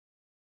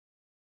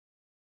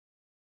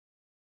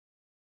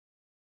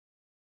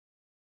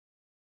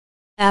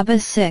ABBA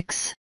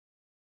 6.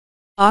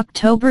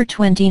 October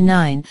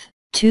 29,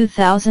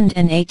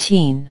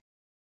 2018.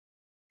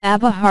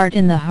 ABBA heart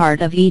in the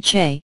heart of each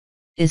A,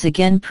 is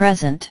again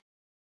present.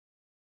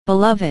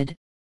 Beloved,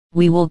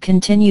 we will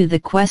continue the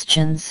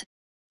questions,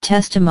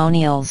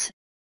 testimonials,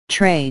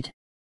 trade.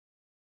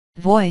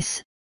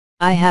 Voice,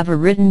 I have a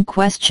written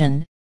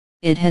question.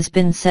 It has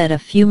been said a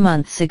few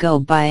months ago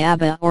by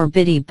ABBA or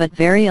bitty but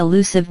very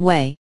elusive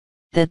way,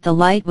 that the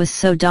light was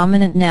so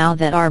dominant now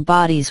that our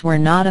bodies were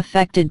not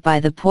affected by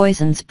the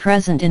poisons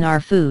present in our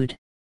food.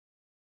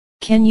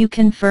 Can you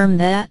confirm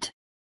that?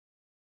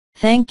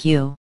 Thank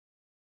you.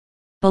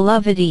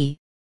 Beloved E,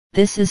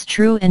 this is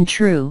true and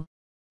true,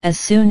 as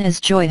soon as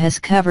joy has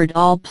covered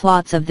all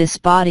plots of this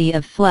body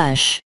of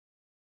flesh.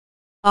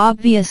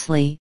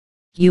 Obviously,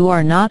 you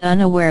are not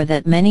unaware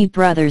that many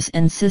brothers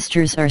and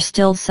sisters are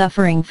still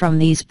suffering from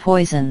these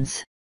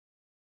poisons.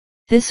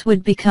 This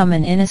would become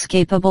an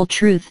inescapable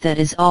truth that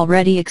is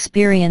already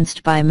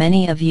experienced by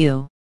many of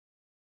you.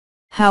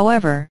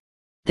 However,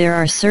 there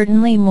are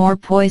certainly more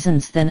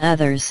poisons than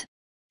others.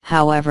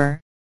 However,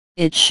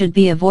 it should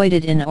be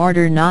avoided in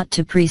order not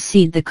to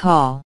precede the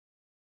call.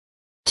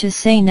 To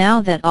say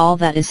now that all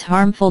that is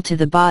harmful to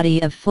the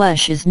body of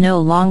flesh is no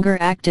longer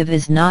active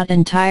is not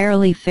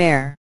entirely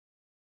fair.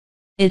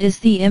 It is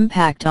the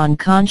impact on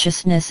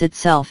consciousness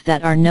itself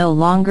that are no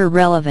longer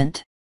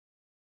relevant.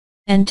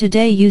 And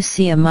today you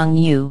see among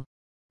you,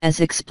 as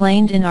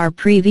explained in our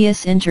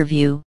previous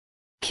interview,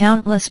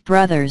 countless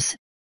brothers,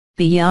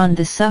 beyond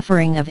the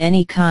suffering of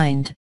any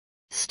kind,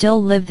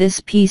 still live this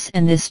peace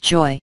and this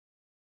joy.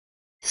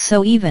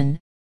 So even,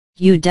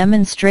 you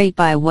demonstrate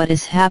by what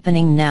is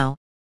happening now,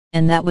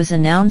 and that was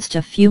announced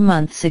a few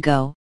months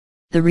ago,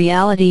 the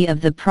reality of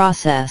the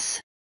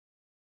process.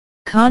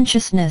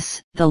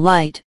 Consciousness, the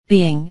light,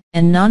 being,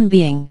 and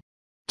non-being,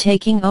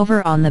 taking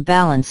over on the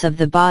balance of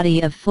the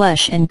body of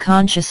flesh and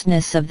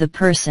consciousness of the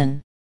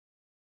person.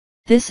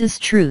 This is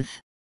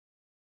truth.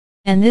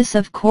 And this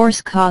of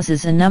course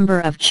causes a number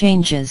of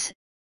changes,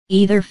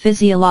 either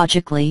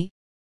physiologically,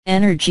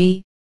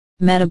 energy,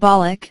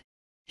 metabolic,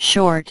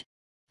 short,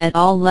 at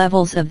all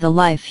levels of the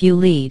life you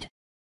lead.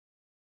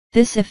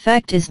 This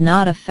effect is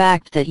not a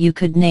fact that you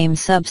could name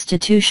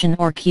substitution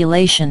or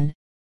chelation,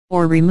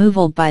 or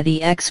removal by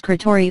the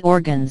excretory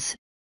organs,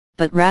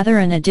 but rather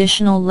an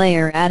additional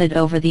layer added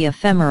over the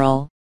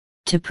ephemeral,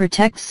 to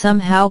protect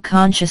somehow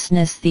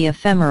consciousness the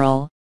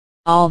ephemeral,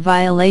 all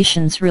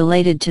violations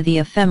related to the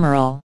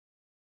ephemeral.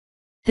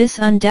 This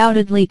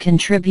undoubtedly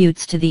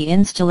contributes to the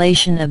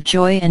installation of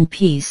joy and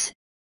peace,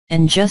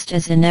 and just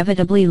as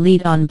inevitably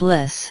lead on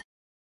bliss.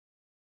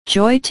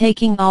 Joy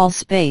taking all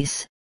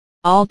space,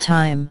 all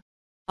time,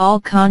 all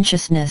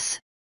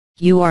consciousness,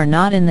 you are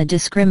not in the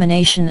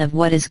discrimination of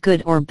what is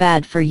good or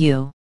bad for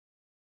you.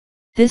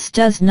 This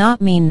does not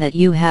mean that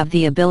you have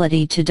the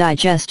ability to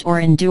digest or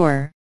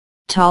endure,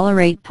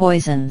 tolerate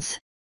poisons.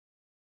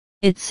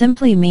 It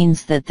simply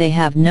means that they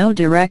have no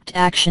direct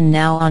action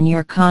now on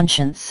your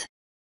conscience.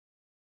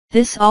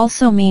 This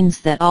also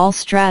means that all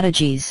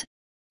strategies,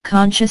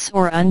 conscious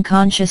or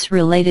unconscious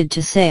related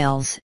to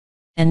sales,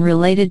 and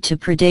related to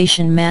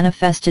predation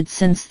manifested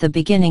since the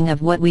beginning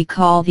of what we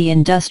call the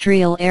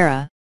industrial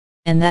era,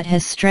 and that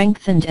has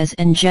strengthened as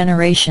in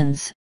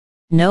generations,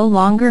 no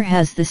longer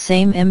has the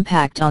same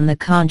impact on the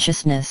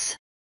consciousness.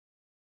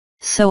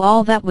 So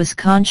all that was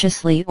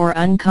consciously or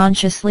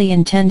unconsciously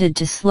intended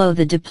to slow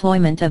the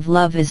deployment of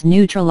love is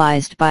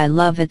neutralized by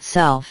love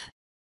itself.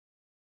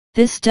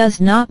 This does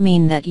not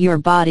mean that your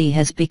body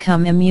has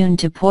become immune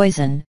to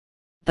poison,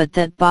 but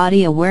that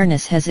body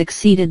awareness has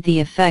exceeded the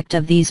effect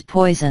of these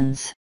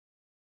poisons.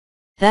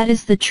 That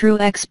is the true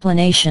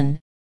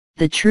explanation,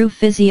 the true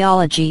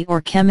physiology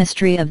or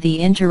chemistry of the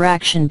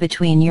interaction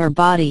between your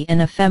body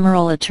and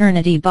ephemeral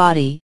eternity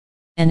body,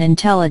 and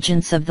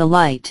intelligence of the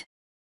light.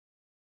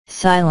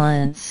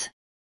 Silence.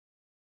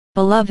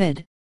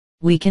 Beloved,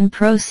 we can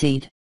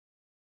proceed.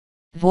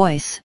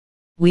 Voice,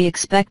 we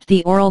expect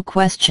the oral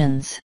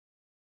questions.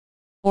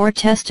 Or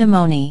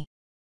testimony.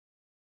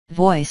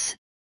 Voice,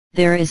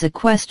 there is a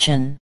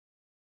question.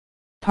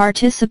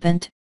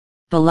 Participant,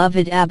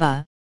 beloved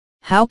ABBA,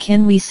 how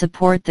can we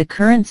support the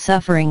current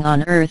suffering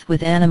on earth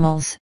with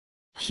animals,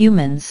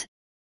 humans,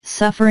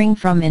 suffering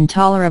from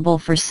intolerable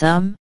for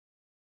some?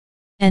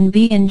 And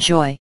be in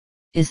joy,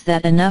 is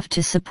that enough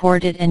to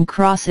support it and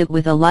cross it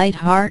with a light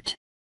heart?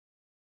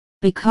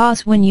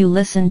 Because when you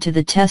listen to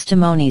the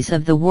testimonies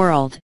of the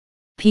world,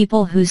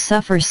 people who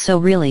suffer so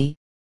really,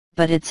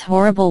 but it's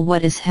horrible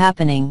what is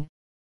happening,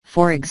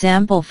 for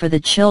example for the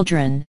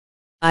children,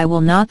 I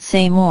will not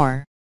say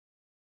more.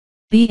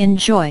 Be in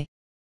joy.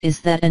 Is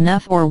that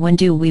enough, or when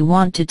do we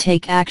want to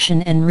take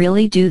action and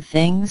really do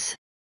things?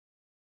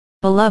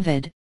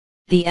 Beloved,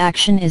 the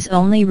action is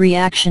only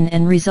reaction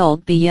and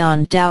result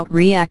beyond doubt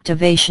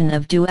reactivation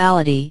of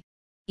duality,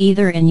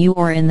 either in you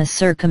or in the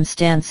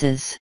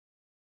circumstances.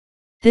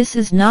 This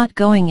is not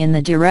going in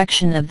the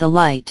direction of the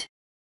light.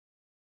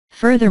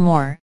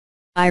 Furthermore,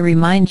 I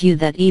remind you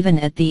that even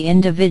at the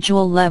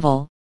individual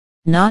level,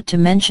 not to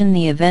mention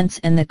the events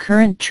and the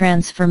current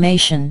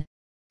transformation,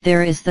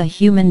 there is the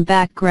human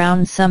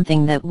background,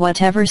 something that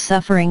whatever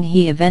suffering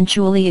he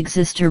eventually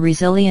exists, a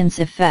resilience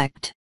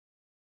effect.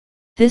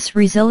 This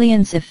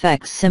resilience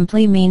effect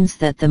simply means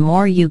that the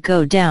more you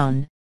go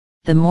down,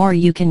 the more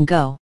you can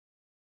go.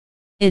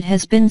 It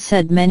has been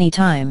said many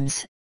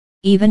times,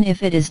 even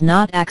if it is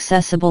not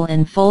accessible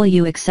in full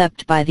you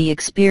accept by the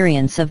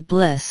experience of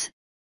bliss,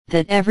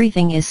 that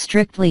everything is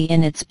strictly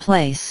in its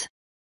place.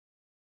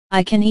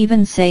 I can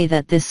even say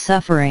that this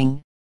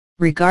suffering,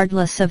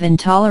 regardless of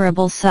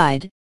intolerable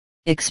side,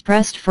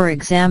 expressed for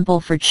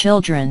example for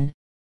children,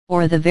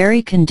 or the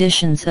very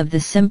conditions of the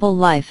simple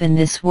life in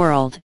this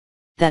world,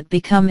 that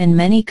become in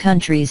many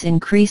countries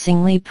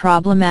increasingly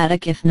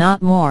problematic if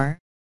not more,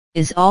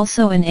 is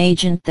also an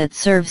agent that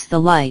serves the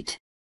light.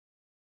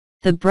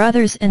 The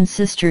brothers and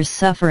sisters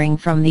suffering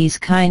from these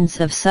kinds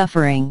of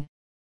suffering,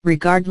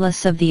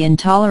 regardless of the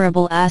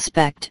intolerable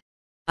aspect,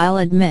 I'll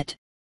admit,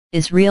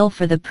 is real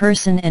for the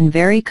person and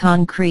very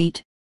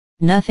concrete,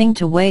 nothing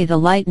to weigh the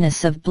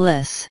lightness of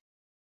bliss.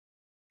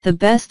 The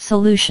best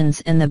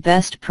solutions and the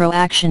best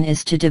proaction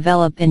is to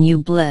develop in you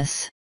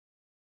bliss.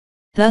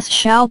 Thus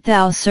shalt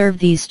thou serve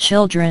these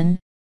children,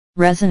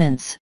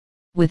 resonance,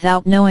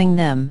 without knowing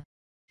them,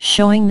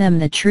 showing them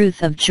the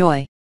truth of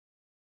joy.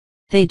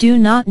 They do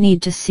not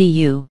need to see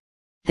you,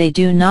 they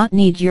do not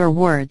need your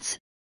words,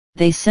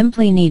 they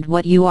simply need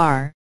what you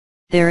are.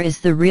 There is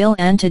the real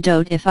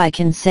antidote, if I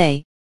can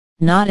say,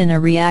 not in a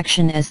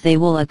reaction as they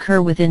will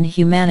occur within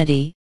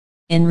humanity,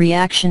 in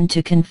reaction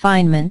to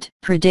confinement,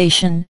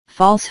 predation,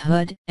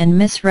 falsehood, and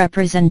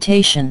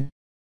misrepresentation.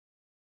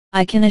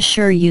 I can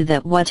assure you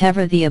that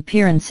whatever the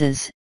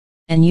appearances,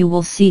 and you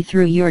will see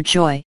through your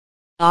joy,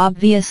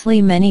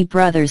 obviously many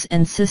brothers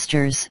and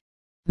sisters,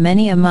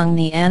 many among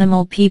the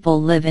animal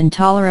people live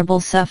intolerable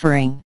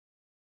suffering.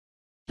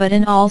 But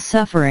in all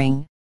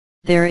suffering,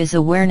 there is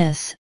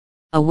awareness.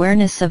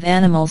 Awareness of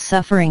animal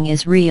suffering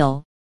is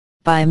real,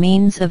 by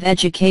means of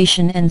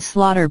education and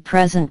slaughter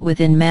present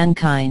within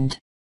mankind.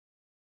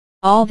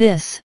 All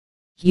this,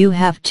 you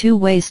have two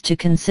ways to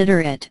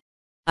consider it,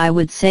 I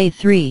would say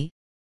three.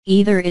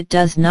 Either it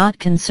does not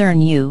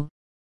concern you,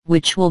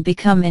 which will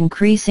become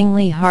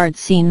increasingly hard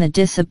seeing the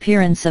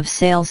disappearance of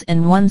sales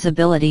and one's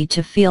ability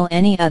to feel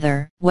any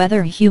other,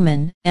 whether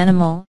human,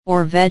 animal,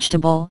 or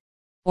vegetable,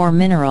 or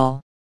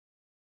mineral.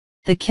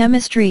 The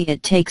chemistry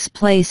it takes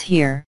place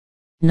here,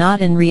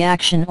 not in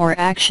reaction or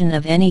action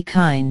of any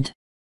kind.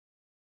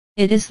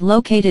 It is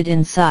located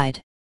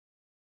inside.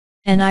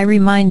 And I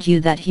remind you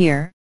that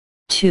here,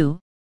 too,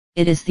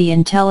 it is the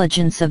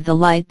intelligence of the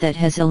light that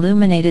has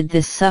illuminated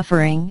this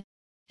suffering,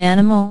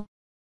 animal,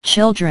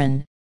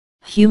 children,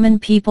 human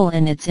people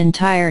in its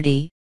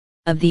entirety,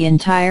 of the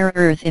entire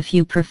earth if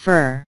you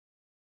prefer.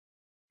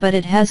 But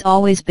it has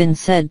always been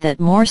said that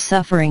more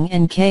suffering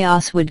and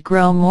chaos would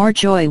grow, more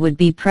joy would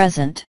be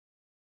present.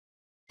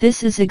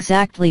 This is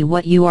exactly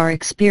what you are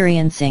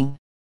experiencing.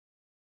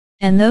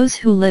 And those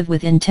who live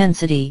with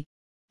intensity,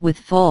 with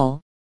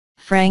full,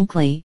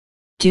 frankly,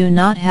 do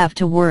not have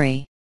to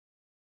worry.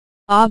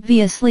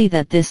 Obviously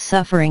that this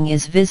suffering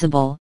is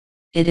visible,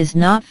 it is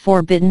not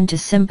forbidden to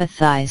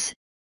sympathize,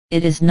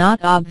 it is not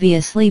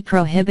obviously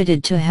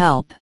prohibited to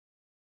help.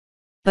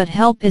 But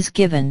help is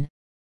given,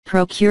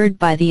 procured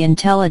by the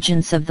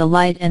intelligence of the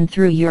light and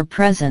through your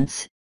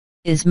presence,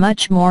 is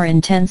much more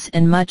intense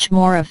and much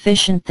more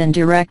efficient than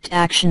direct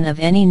action of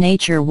any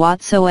nature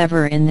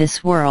whatsoever in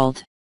this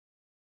world.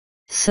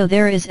 So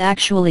there is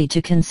actually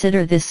to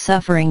consider this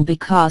suffering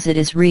because it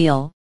is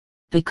real,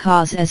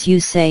 because as you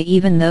say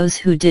even those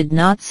who did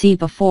not see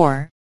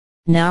before,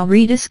 now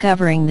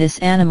rediscovering this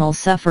animal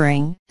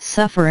suffering,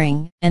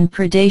 and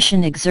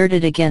predation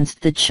exerted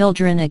against the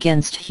children,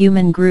 against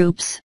human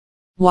groups,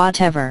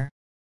 whatever.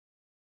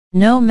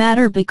 No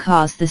matter,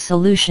 because the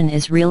solution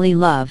is really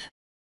love.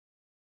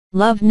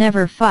 Love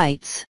never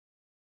fights.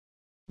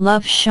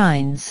 Love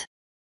shines.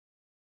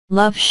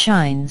 Love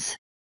shines.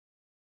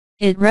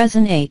 It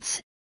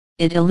resonates,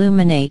 it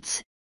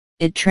illuminates,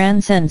 it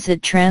transcends,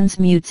 it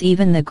transmutes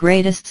even the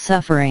greatest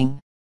suffering.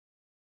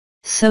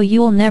 So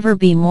you'll never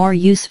be more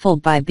useful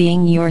by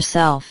being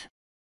yourself,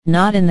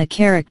 not in the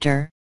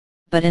character,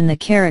 but in the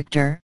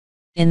character,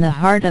 in the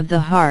heart of the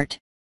heart,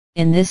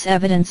 in this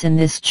evidence, in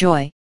this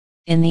joy,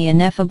 in the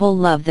ineffable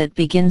love that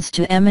begins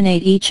to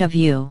emanate each of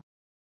you.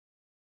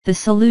 The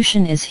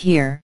solution is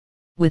here,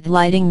 with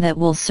lighting that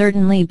will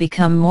certainly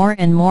become more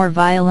and more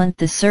violent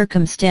the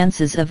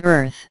circumstances of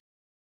earth.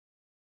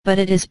 But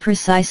it is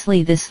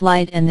precisely this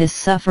light and this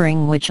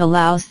suffering which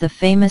allows the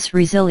famous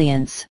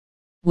resilience,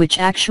 which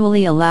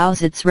actually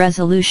allows its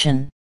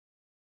resolution.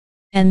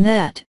 And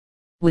that,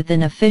 with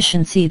an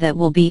efficiency that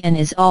will be and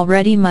is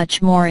already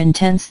much more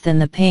intense than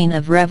the pain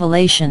of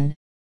revelation,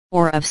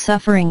 or of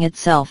suffering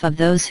itself of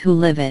those who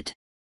live it.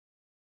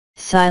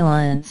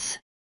 Silence.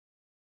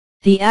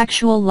 The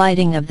actual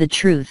lighting of the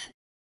truth,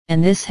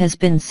 and this has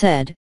been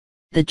said,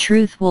 the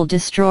truth will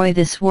destroy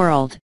this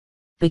world,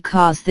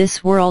 because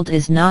this world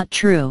is not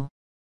true.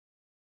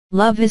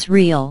 Love is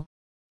real,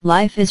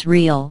 life is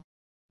real,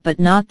 but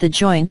not the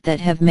joint that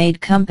have made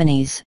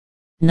companies,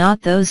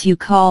 not those you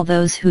call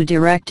those who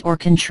direct or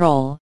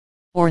control,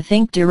 or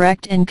think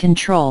direct and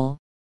control,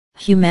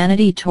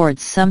 humanity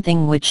towards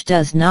something which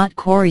does not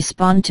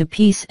correspond to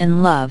peace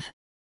and love.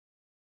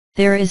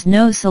 There is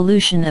no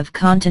solution of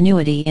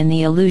continuity in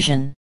the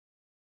illusion.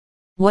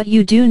 What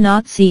you do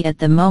not see at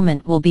the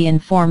moment will be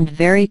informed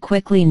very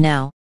quickly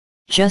now,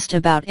 just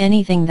about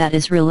anything that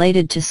is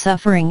related to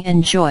suffering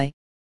and joy,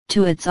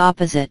 to its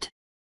opposite.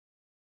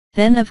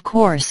 Then of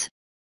course,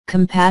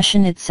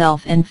 compassion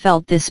itself and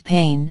felt this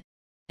pain,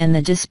 and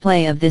the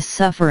display of this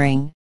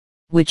suffering,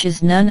 which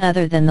is none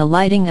other than the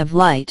lighting of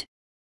light,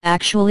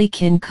 actually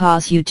can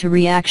cause you to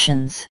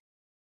reactions.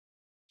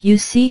 You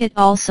see it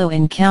also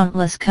in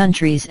countless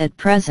countries at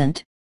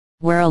present,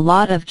 where a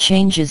lot of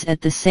changes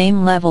at the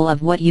same level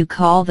of what you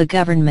call the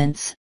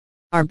governments,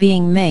 are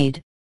being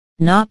made,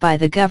 not by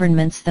the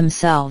governments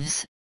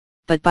themselves,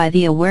 but by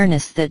the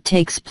awareness that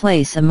takes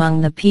place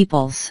among the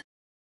peoples.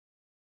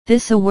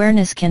 This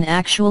awareness can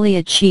actually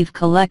achieve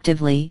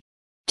collectively,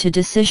 to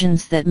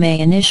decisions that may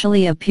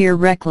initially appear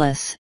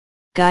reckless,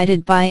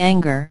 guided by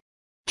anger,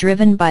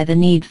 driven by the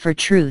need for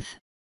truth,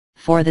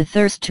 for the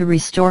thirst to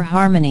restore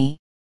harmony,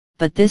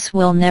 but this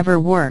will never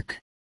work.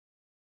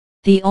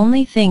 The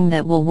only thing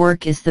that will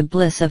work is the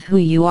bliss of who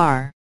you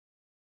are.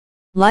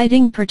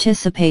 Lighting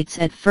participates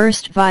at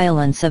first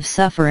violence of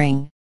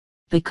suffering,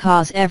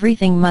 because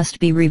everything must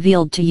be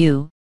revealed to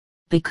you,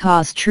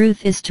 because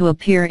truth is to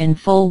appear in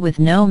full with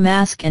no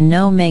mask and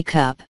no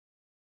makeup.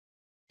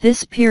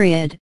 This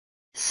period,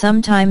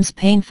 sometimes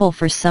painful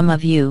for some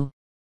of you,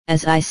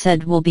 as I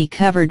said, will be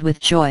covered with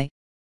joy,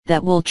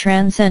 that will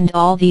transcend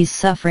all these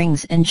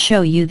sufferings and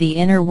show you the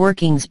inner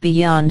workings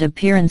beyond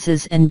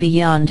appearances and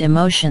beyond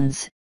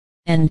emotions,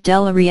 and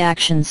dull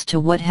reactions to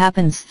what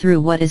happens through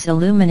what is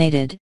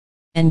illuminated,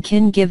 and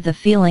can give the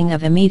feeling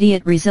of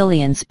immediate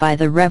resilience by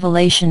the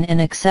revelation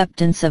and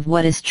acceptance of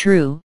what is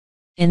true,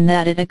 in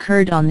that it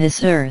occurred on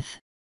this earth.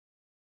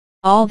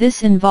 All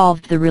this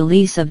involved the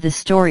release of the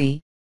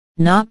story,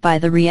 not by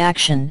the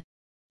reaction,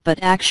 but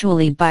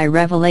actually by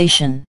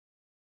revelation.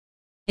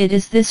 It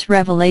is this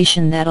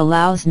revelation that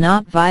allows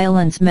not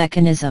violence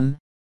mechanism,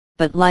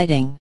 but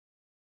lighting.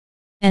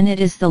 And it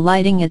is the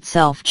lighting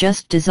itself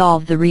just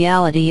dissolve the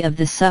reality of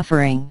the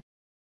suffering.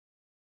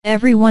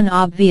 Everyone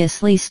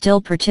obviously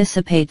still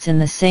participates in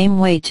the same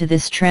way to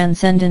this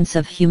transcendence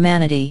of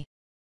humanity.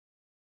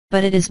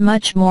 But it is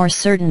much more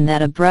certain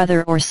that a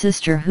brother or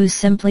sister who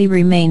simply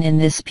remain in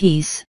this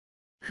peace,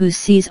 who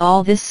sees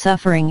all this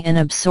suffering and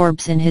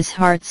absorbs in his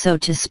heart, so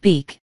to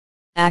speak,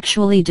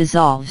 actually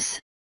dissolves.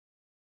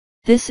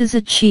 This is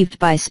achieved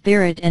by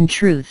spirit and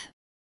truth,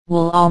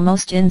 will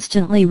almost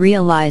instantly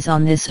realize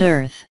on this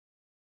earth.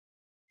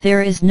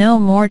 There is no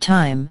more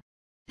time,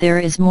 there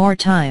is more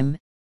time,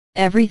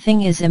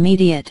 everything is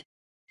immediate,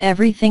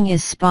 everything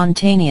is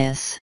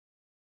spontaneous.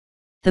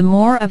 The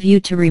more of you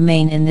to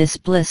remain in this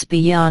bliss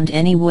beyond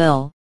any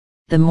will,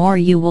 the more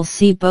you will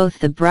see both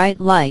the bright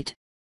light,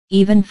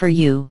 even for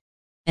you,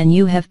 and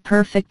you have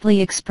perfectly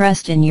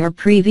expressed in your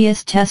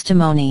previous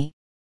testimony,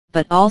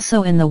 but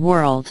also in the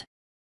world.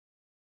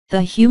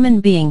 The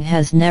human being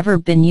has never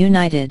been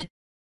united,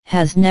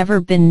 has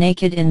never been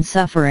naked in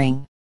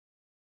suffering.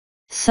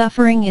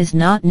 Suffering is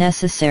not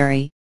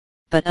necessary,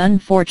 but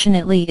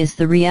unfortunately is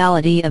the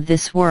reality of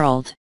this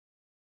world.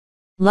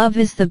 Love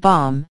is the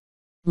balm,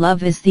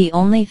 love is the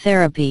only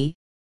therapy,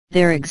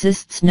 there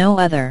exists no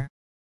other.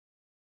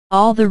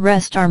 All the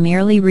rest are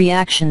merely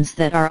reactions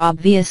that are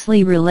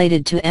obviously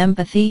related to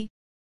empathy,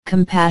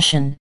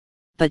 compassion,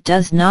 but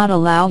does not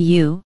allow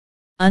you,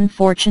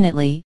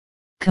 unfortunately,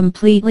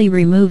 completely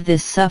remove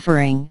this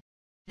suffering,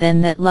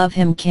 then that love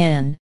him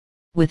can,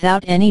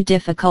 without any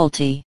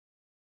difficulty.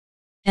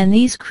 And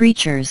these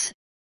creatures,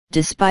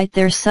 despite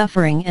their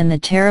suffering and the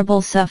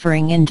terrible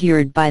suffering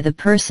endured by the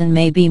person,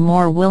 may be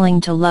more willing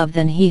to love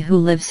than he who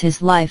lives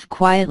his life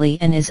quietly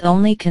and is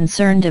only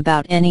concerned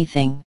about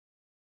anything.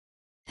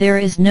 There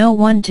is no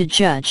one to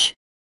judge,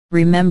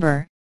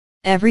 remember,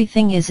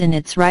 everything is in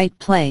its right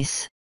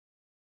place.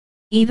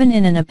 Even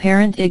in an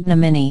apparent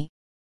ignominy,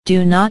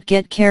 do not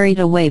get carried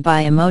away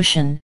by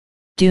emotion,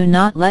 do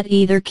not let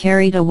either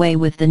carried away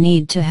with the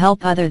need to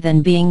help other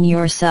than being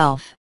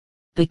yourself,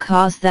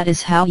 because that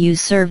is how you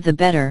serve the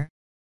better,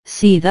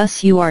 see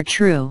thus you are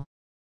true.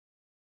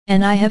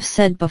 And I have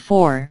said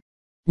before,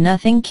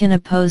 nothing can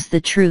oppose the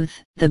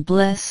truth, the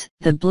bliss,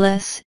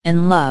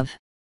 and love.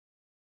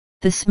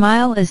 The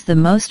smile is the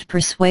most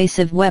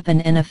persuasive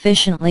weapon and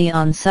efficiently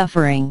on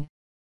suffering,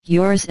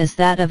 yours is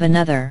that of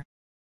another.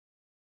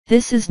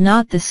 This is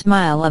not the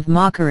smile of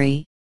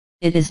mockery,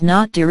 it is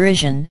not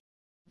derision,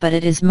 but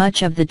it is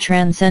much of the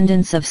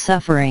transcendence of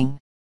suffering.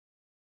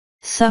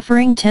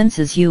 Suffering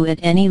tenses you at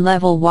any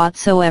level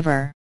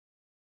whatsoever.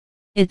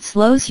 It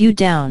slows you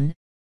down,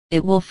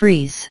 it will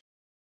freeze.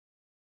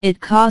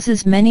 It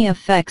causes many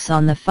effects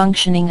on the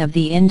functioning of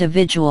the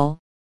individual,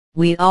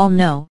 we all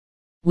know,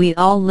 we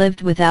all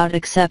lived without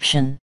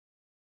exception.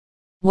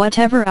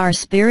 Whatever our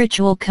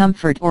spiritual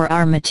comfort or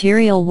our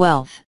material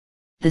wealth,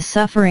 the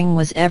suffering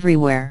was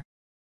everywhere.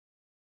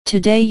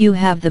 Today you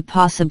have the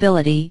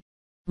possibility,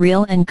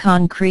 real and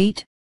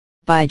concrete,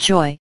 by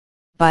joy,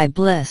 by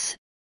bliss,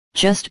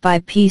 just by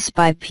piece,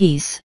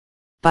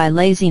 by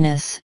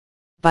laziness,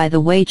 by the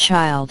way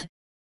child,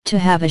 to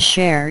have a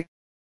share,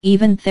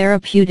 even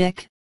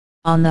therapeutic,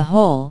 on the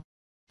whole,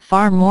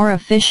 far more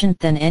efficient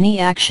than any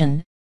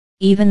action,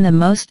 even the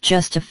most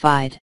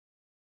justified.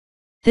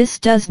 This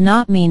does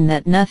not mean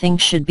that nothing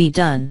should be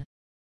done.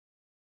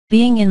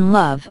 Being in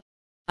love,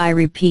 I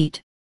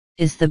repeat,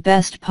 is the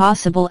best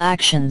possible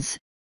actions,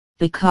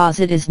 because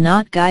it is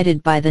not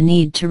guided by the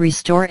need to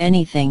restore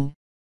anything,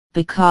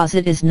 because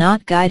it is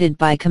not guided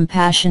by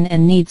compassion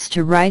and needs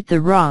to right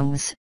the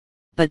wrongs,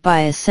 but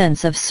by a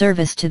sense of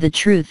service to the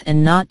truth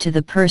and not to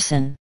the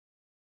person.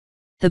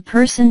 The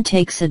person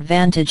takes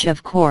advantage,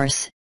 of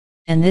course,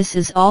 and this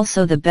is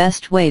also the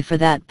best way for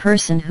that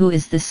person who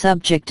is the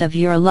subject of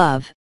your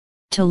love,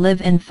 to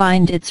live and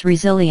find its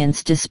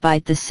resilience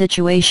despite the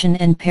situation,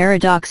 and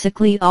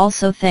paradoxically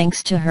also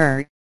thanks to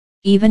her,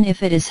 even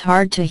if it is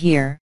hard to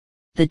hear,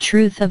 the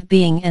truth of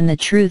being and the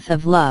truth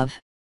of love.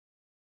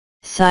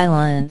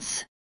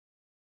 Silence.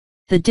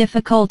 The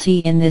difficulty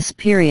in this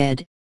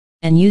period,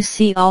 and you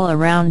see all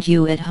around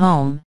you at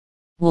home,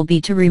 will be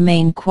to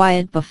remain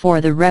quiet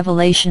before the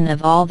revelation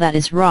of all that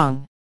is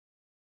wrong.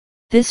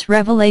 This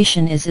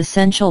revelation is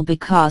essential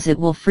because it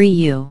will free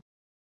you.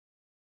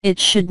 It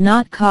should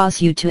not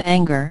cause you to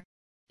anger,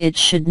 it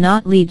should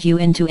not lead you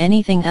into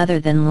anything other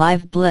than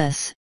live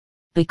bliss,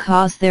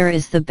 because there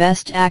is the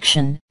best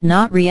action,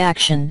 not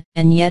reaction,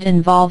 and yet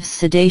involves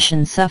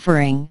sedation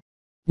suffering,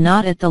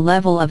 not at the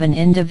level of an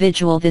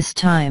individual this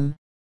time,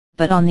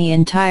 but on the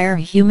entire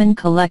human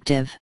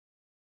collective.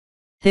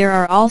 There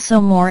are also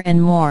more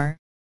and more,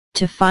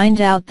 to find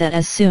out that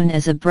as soon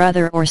as a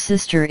brother or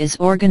sister is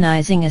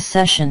organizing a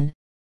session,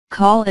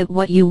 call it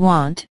what you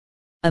want,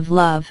 of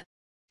love,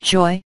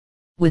 joy,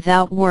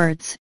 without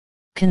words,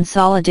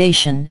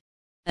 consolidation,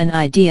 an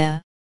idea,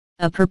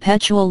 a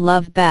perpetual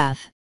love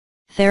bath,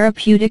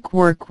 therapeutic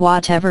work,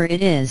 whatever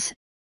it is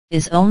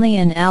only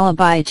an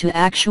alibi to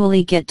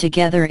actually get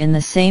together in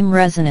the same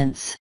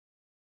resonance.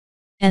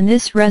 And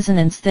this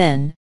resonance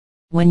then,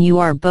 when you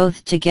are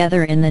both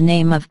together in the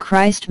name of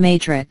Christ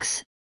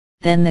matrix,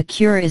 then the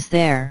cure is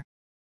there.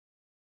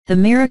 The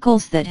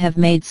miracles that have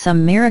made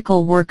some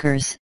miracle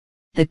workers,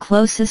 the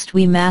closest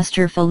we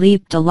master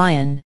Philippe de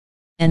Lyon,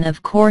 and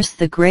of course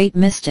the great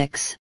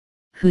mystics,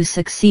 who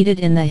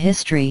succeeded in the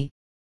history,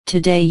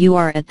 today you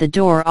are at the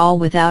door all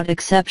without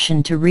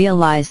exception to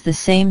realize the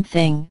same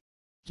thing,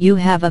 you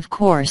have of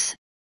course,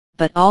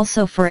 but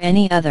also for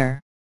any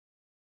other.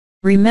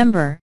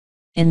 Remember,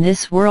 in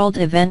this world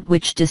event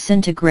which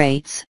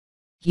disintegrates,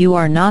 you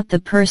are not the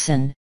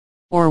person,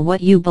 or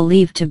what you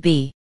believe to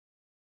be.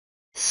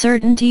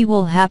 Certainty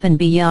will happen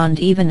beyond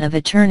even of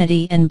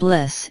eternity and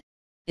bliss,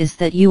 is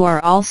that you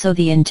are also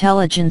the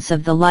intelligence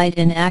of the light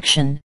in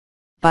action,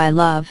 by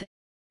love,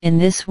 in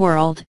this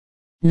world,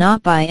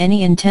 not by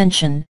any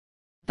intention,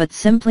 but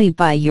simply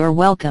by your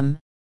welcome,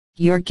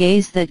 your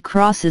gaze that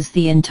crosses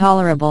the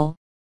intolerable,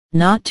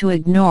 not to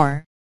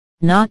ignore,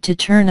 not to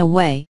turn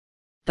away,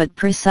 but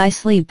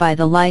precisely by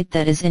the light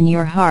that is in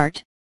your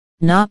heart,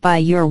 not by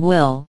your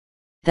will,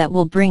 that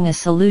will bring a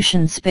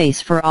solution space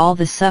for all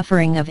the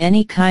suffering of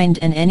any kind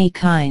and any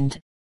kind,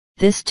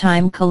 this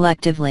time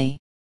collectively.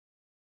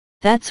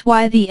 That's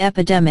why the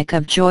epidemic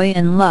of joy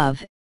and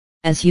love,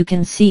 as you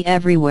can see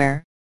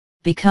everywhere,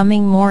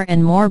 becoming more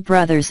and more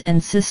brothers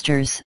and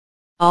sisters,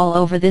 all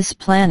over this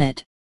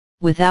planet,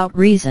 without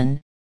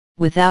reason,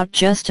 without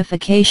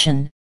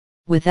justification,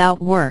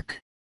 without work.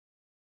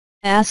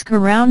 Ask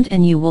around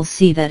and you will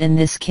see that in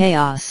this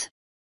chaos,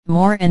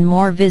 more and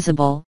more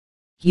visible,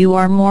 you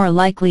are more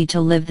likely to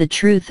live the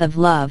truth of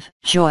love,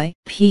 joy,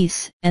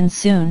 peace, and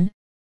soon,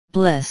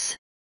 bliss.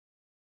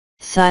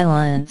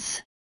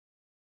 Silence.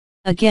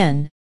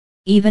 Again,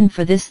 even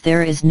for this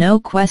there is no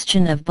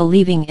question of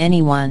believing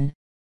anyone,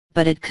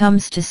 but it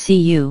comes to see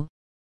you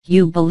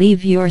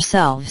believe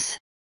yourselves.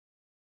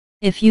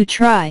 If you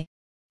try,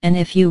 and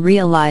if you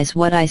realize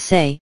what I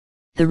say,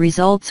 the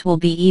results will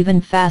be even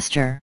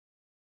faster.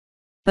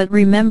 But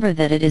remember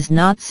that it is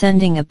not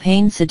sending a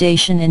pain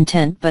sedation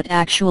intent but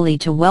actually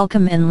to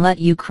welcome and let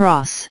you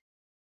cross.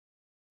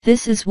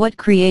 This is what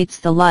creates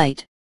the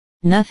light,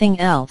 nothing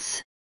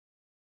else.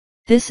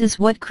 This is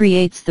what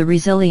creates the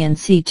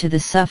resiliency to the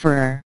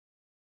sufferer.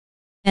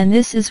 And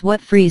this is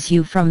what frees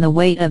you from the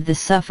weight of the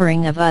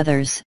suffering of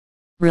others,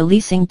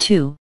 releasing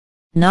too,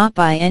 not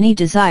by any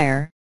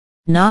desire,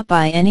 not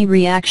by any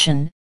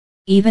reaction,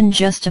 even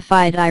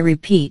justified I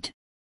repeat,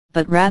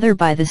 but rather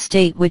by the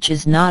state which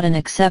is not an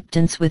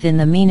acceptance within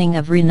the meaning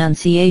of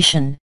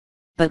renunciation,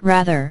 but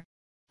rather,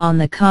 on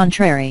the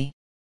contrary.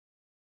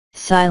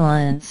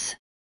 Silence.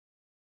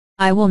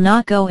 I will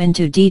not go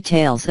into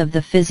details of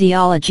the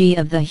physiology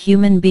of the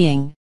human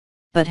being,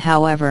 but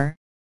however,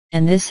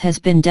 and this has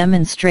been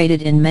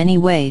demonstrated in many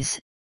ways,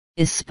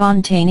 is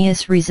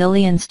spontaneous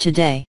resilience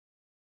today.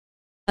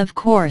 Of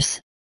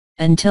course,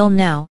 until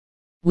now,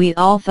 we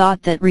all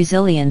thought that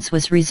resilience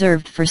was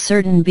reserved for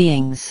certain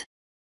beings.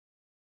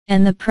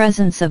 And the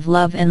presence of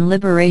love and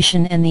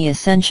liberation and the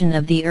ascension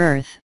of the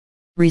earth,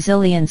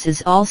 resilience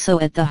is also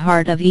at the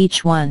heart of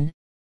each one,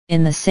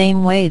 in the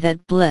same way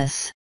that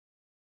bliss.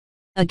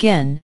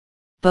 Again,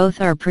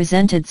 both are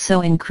presented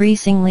so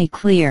increasingly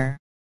clear.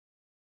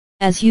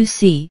 As you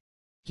see,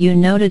 you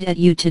noted at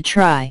you to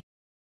try.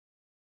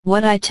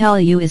 What I tell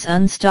you is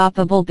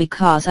unstoppable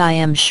because I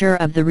am sure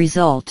of the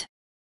result.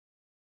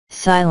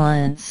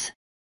 Silence.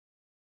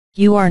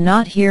 You are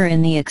not here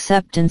in the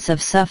acceptance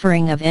of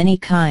suffering of any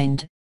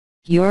kind,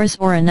 yours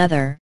or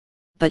another,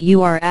 but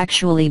you are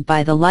actually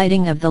by the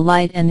lighting of the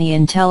light and the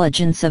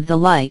intelligence of the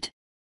light,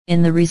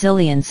 in the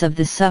resilience of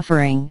the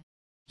suffering,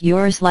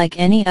 yours like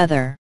any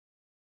other.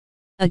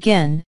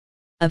 Again,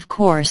 of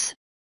course,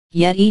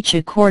 yet each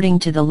according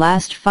to the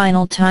last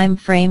final time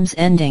frames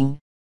ending,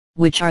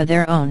 which are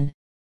their own,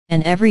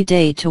 and every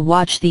day to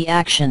watch the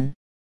action.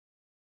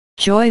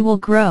 Joy will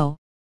grow,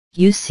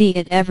 you see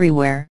it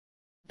everywhere,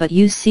 but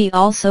you see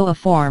also a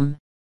form,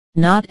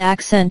 not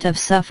accent of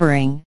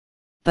suffering,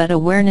 but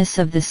awareness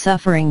of the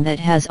suffering that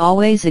has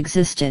always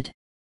existed.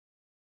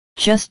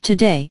 Just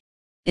today,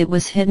 it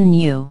was hidden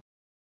you.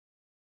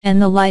 And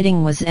the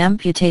lighting was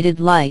amputated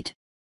light,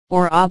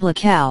 or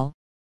obliqual,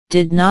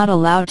 did not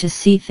allow to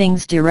see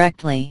things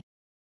directly.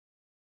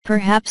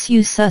 Perhaps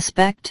you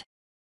suspect?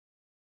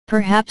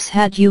 Perhaps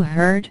had you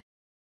heard?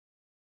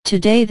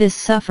 Today this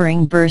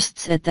suffering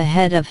bursts at the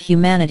head of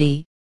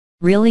humanity,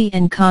 really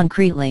and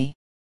concretely.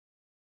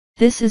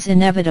 This is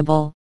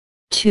inevitable,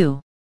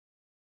 too.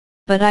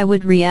 But I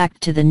would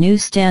react to the new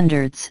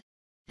standards.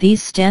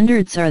 These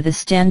standards are the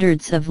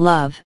standards of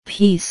love,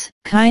 peace,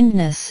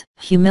 kindness,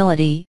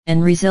 humility,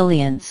 and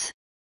resilience.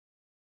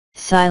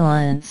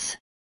 Silence.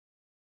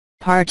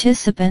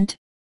 Participant,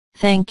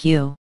 thank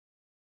you.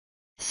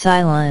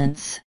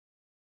 Silence.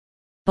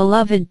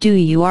 Beloved, do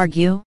you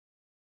argue?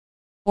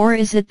 Or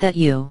is it that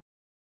you?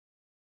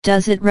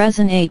 Does it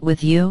resonate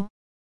with you?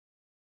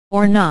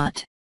 Or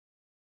not?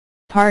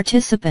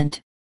 Participant,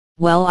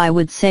 well, I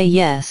would say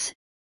yes,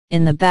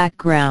 in the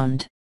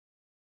background.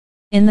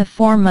 In the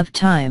form of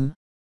time,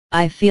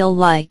 I feel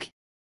like,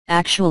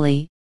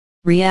 actually,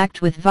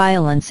 react with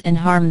violence and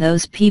harm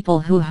those people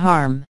who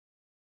harm.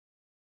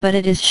 But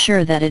it is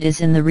sure that it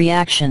is in the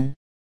reaction.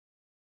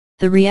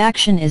 The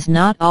reaction is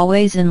not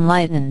always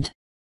enlightened.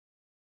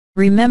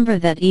 Remember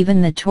that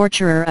even the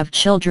torturer of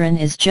children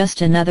is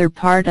just another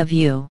part of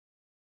you.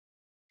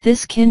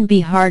 This can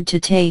be hard to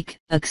take,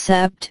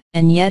 accept,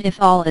 and yet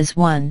if all is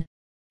one,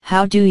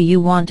 how do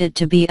you want it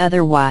to be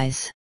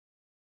otherwise?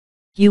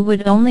 You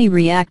would only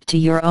react to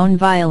your own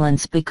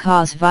violence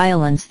because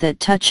violence that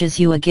touches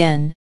you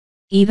again,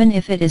 even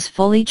if it is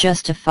fully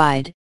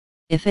justified,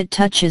 if it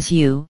touches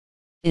you,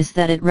 is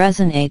that it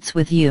resonates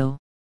with you.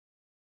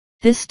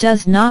 This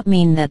does not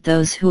mean that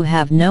those who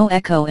have no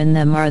echo in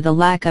them are the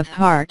lack of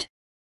heart,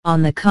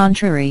 on the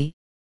contrary,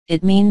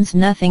 it means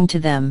nothing to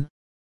them,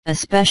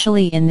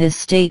 especially in this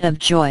state of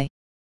joy.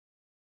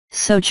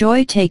 So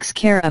joy takes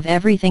care of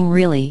everything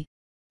really,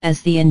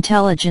 as the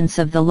intelligence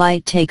of the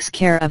light takes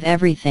care of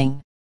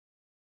everything.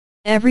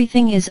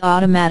 Everything is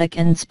automatic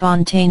and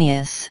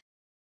spontaneous.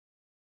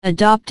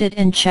 Adopt it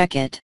and check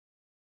it.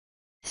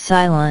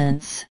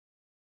 Silence.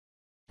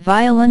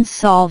 Violence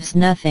solves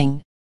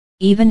nothing,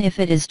 even if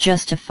it is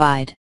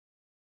justified.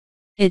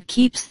 It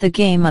keeps the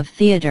game of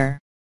theater.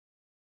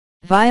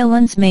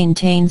 Violence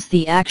maintains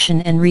the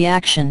action and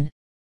reaction,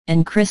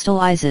 and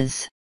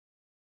crystallizes.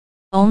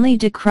 Only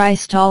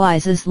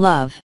decrystallizes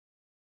love.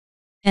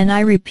 And I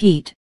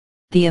repeat,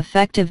 the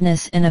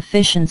effectiveness and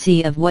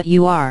efficiency of what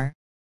you are,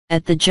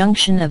 at the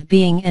junction of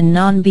being and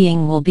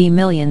non-being will be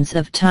millions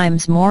of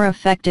times more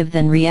effective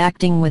than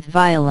reacting with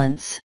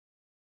violence.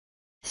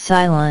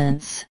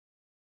 Silence.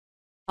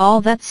 All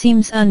that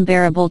seems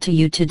unbearable to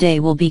you today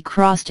will be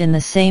crossed in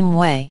the same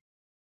way.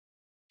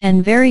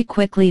 And very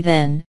quickly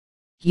then,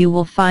 you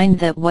will find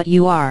that what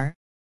you are,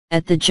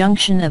 at the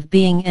junction of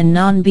being and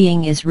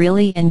non-being is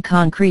really and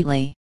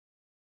concretely.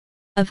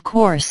 Of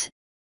course,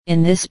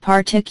 in this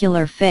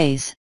particular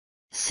phase,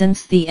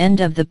 since the end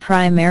of the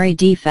primary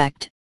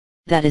defect,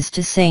 that is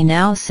to say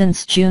now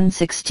since June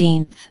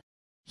 16th,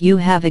 you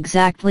have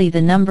exactly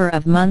the number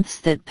of months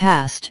that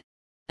passed,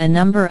 a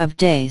number of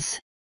days.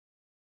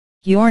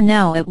 You're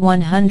now at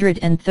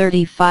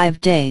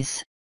 135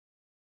 days.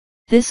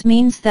 This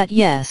means that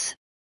yes,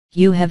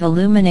 you have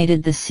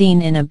illuminated the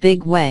scene in a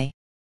big way.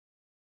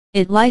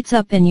 It lights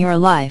up in your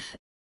life,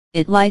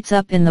 it lights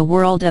up in the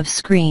world of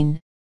screen,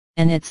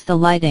 and it's the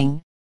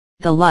lighting,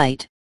 the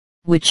light,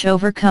 which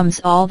overcomes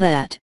all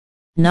that,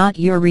 not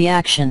your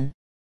reaction.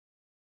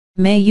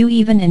 May you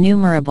even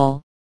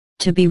innumerable,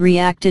 to be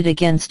reacted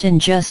against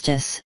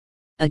injustice,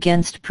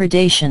 against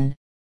predation,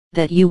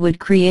 that you would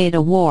create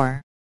a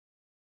war.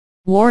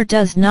 War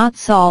does not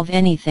solve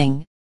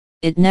anything,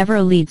 it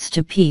never leads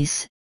to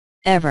peace,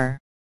 ever.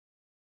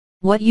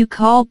 What you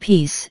call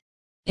peace,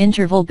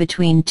 interval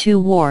between two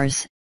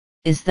wars,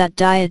 is that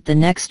die at the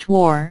next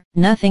war,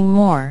 nothing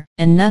more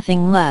and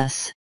nothing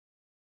less.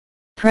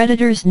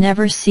 Predators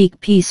never seek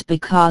peace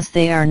because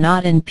they are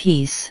not in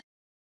peace.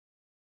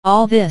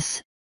 All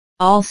this,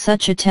 all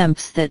such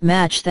attempts that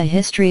match the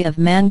history of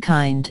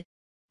mankind,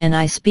 and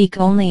I speak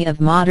only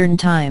of modern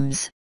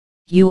times,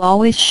 you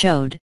always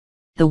showed,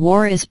 the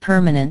war is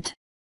permanent.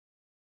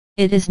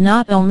 It is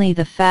not only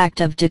the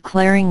fact of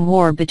declaring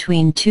war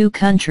between two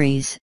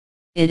countries,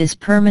 it is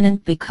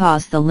permanent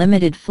because the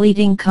limited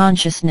fleeting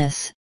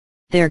consciousness,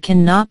 there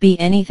cannot be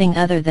anything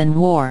other than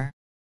war.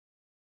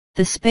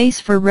 The space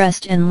for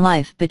rest in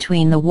life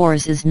between the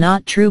wars is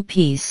not true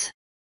peace.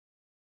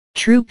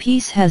 True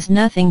peace has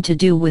nothing to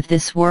do with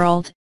this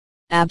world,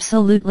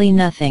 absolutely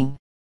nothing.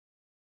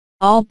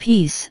 All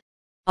peace,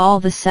 all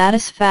the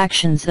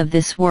satisfactions of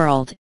this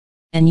world,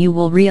 and you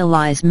will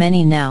realize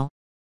many now,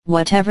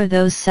 whatever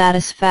those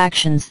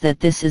satisfactions, that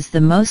this is the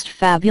most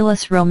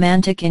fabulous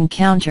romantic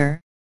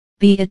encounter,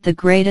 be it the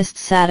greatest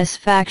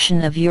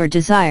satisfaction of your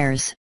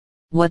desires,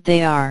 what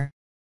they are,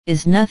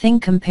 is nothing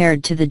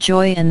compared to the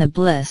joy and the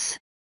bliss.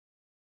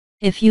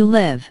 If you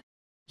live,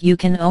 you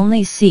can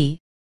only see,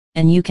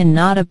 and you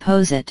cannot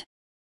oppose it.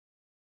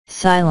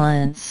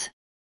 Silence.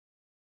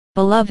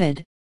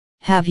 Beloved,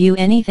 have you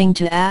anything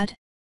to add?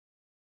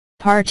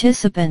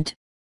 Participant,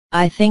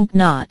 I think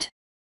not.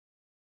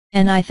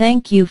 And I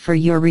thank you for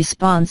your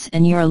response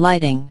and your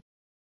lighting.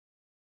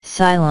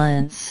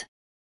 Silence.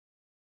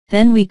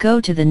 Then we go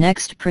to the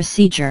next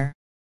procedure.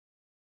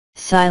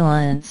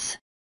 Silence.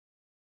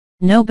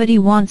 Nobody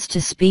wants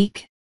to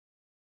speak?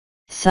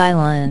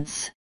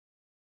 Silence.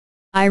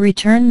 I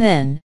return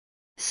then,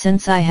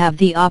 since I have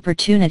the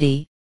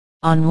opportunity,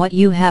 on what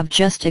you have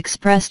just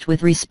expressed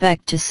with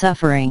respect to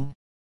suffering.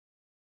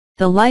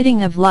 The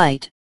lighting of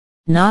light,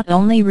 not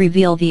only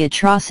reveal the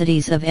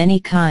atrocities of any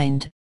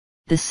kind,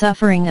 the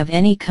suffering of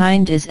any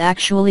kind is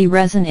actually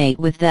resonate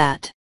with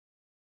that.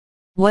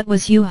 What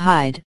was you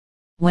hide,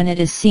 when it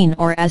is seen,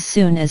 or as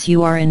soon as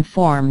you are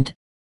informed,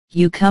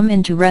 you come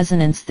into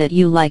resonance that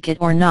you like it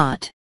or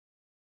not.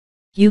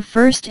 You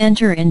first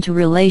enter into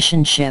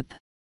relationship.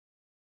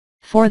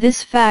 For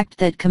this fact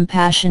that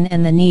compassion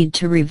and the need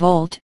to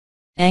revolt,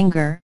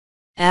 anger,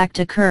 act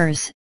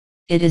occurs,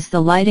 it is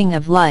the lighting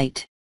of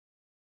light.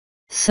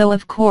 So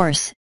of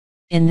course,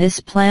 in this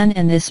plan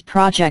and this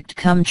project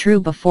come true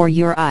before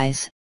your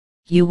eyes,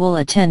 you will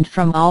attend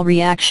from all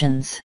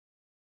reactions.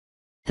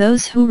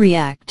 Those who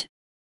react,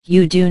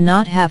 you do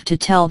not have to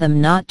tell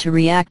them not to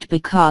react,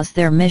 because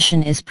their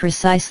mission is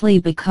precisely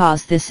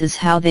because this is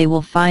how they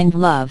will find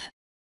love.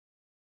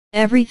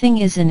 Everything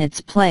is in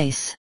its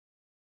place.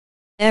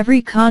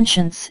 Every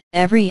conscience,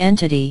 every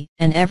entity,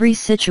 and every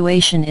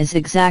situation is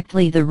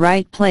exactly the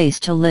right place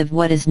to live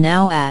what is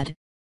now ad,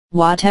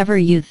 whatever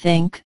you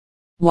think,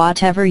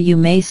 whatever you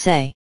may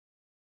say.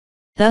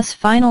 Thus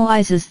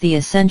finalizes the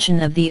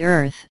ascension of the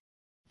earth,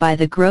 by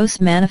the gross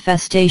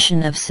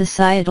manifestation of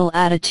societal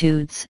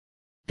attitudes,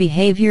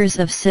 behaviors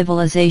of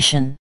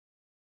civilization.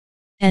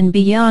 And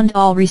beyond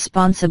all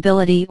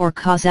responsibility or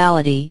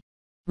causality,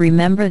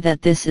 remember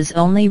that this is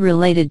only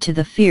related to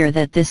the fear,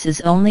 that this is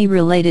only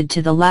related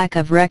to the lack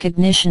of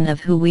recognition of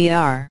who we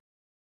are.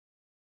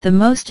 The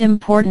most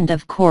important,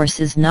 of course,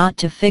 is not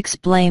to fix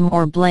blame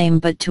or blame,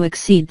 but to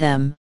exceed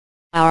them,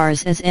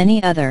 ours as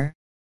any other,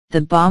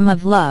 the balm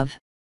of love,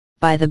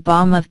 by the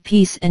balm of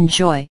peace and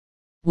joy,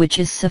 which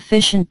is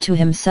sufficient to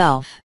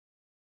himself.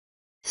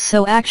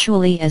 So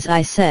actually, as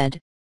I said,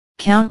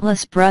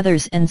 countless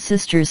brothers and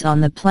sisters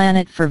on the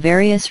planet, for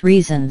various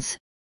reasons,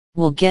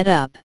 will get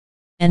up,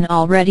 and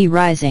already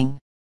rising.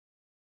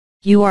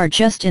 You are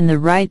just in the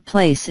right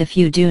place if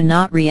you do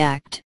not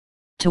react,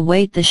 to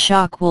wait the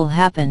shock will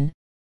happen,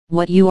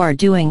 what you are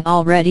doing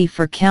already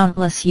for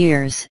countless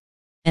years,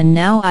 and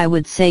now I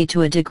would say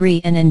to a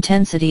degree and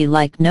intensity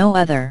like no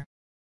other.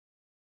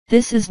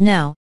 This is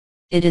now,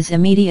 it is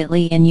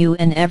immediately in you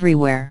and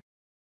everywhere.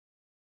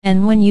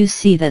 And when you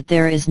see that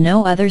there is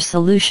no other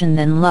solution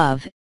than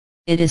love,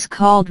 it is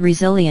called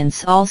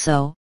resilience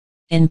also,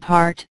 in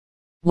part,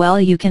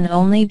 well, you can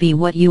only be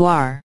what you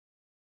are.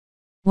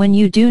 When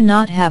you do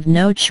not have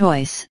no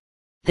choice,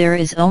 there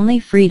is only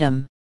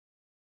freedom.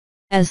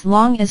 As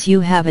long as you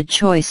have a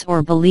choice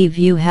or believe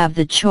you have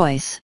the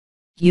choice,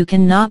 you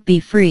cannot be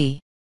free.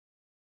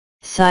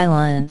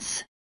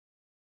 Silence.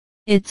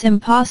 It's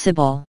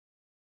impossible.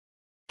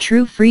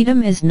 True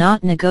freedom is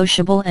not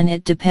negotiable, and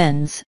it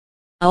depends,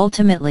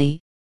 ultimately,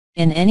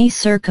 in any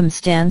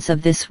circumstance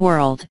of this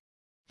world,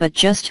 but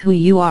just who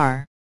you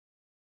are.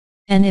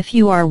 And if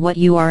you are what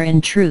you are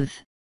in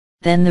truth,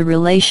 then the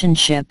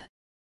relationship,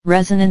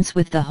 resonance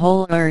with the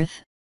whole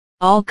earth,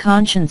 all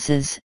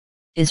consciences,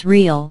 is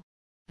real,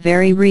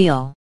 very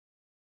real.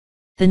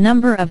 The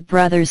number of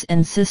brothers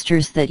and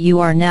sisters that you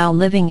are now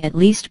living at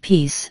least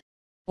peace,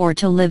 or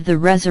to live the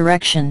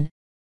resurrection,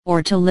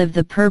 or to live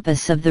the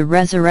purpose of the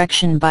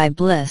resurrection by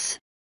bliss,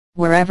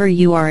 wherever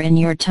you are in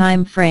your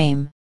time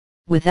frame,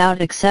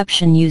 without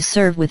exception you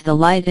serve with the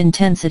light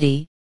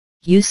intensity,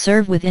 you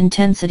serve with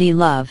intensity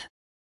love.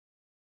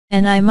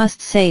 And I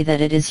must say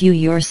that it is you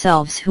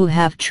yourselves who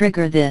have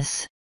triggered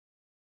this.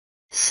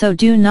 So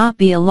do not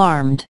be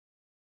alarmed.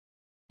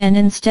 And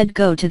instead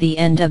go to the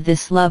end of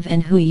this love,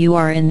 and who you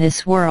are in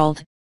this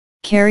world,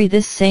 carry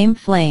this same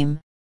flame,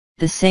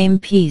 the same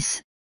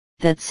peace,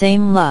 that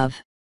same love.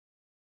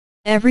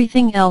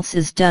 Everything else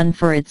is done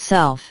for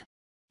itself,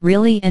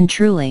 really and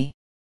truly.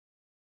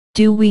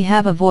 Do we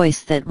have a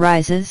voice that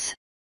rises?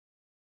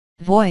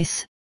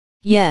 Voice,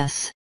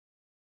 yes.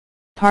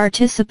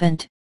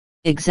 Participant,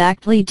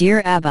 exactly,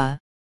 dear ABBA.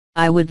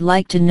 I would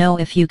like to know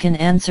if you can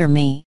answer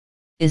me,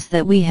 is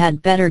that we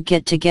had better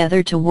get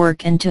together to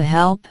work and to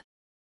help?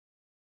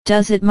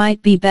 Does it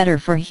might be better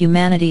for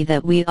humanity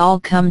that we all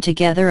come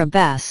together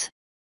ABBA,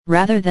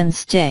 rather than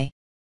stay?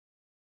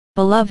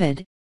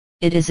 Beloved,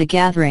 it is a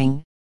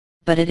gathering,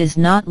 but it is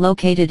not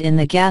located in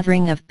the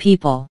gathering of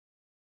people.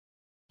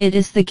 It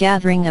is the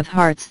gathering of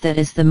hearts that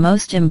is the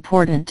most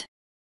important.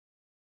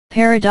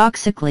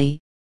 Paradoxically,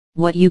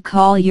 what you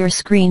call your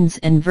screens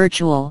and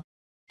virtual,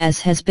 as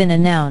has been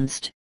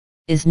announced,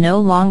 is no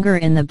longer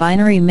in the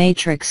binary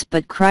matrix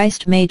but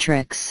Christ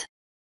matrix.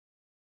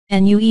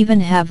 And you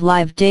even have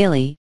live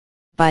daily,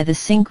 by the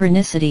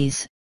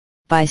synchronicities,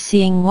 by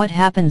seeing what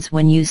happens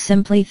when you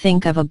simply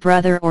think of a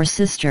brother or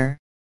sister,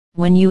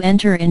 when you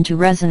enter into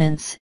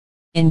resonance,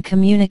 in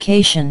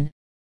communication,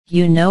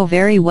 you know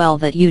very well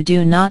that you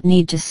do not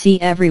need to see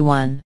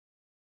everyone.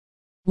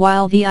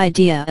 While the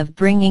idea of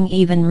bringing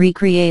even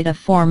recreate a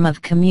form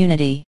of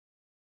community.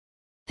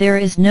 There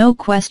is no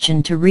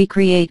question to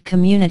recreate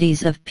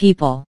communities of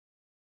people.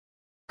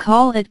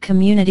 Call it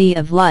community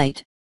of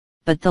light,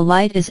 but the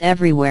light is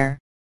everywhere,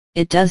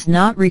 it does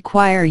not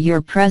require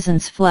your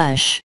presence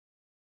flesh.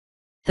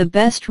 The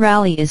best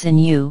rally is in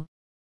you,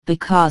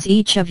 because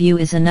each of you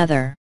is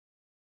another.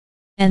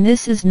 And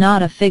this is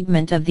not a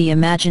figment of the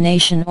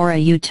imagination or a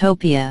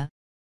utopia,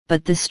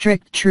 but the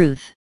strict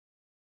truth.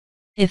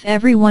 If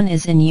everyone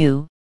is in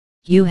you,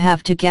 you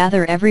have to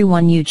gather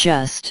everyone you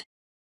just.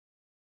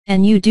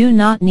 And you do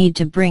not need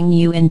to bring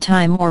you in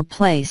time or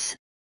place,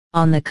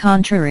 on the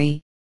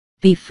contrary,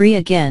 be free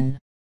again.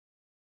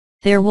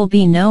 There will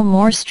be no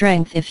more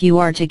strength if you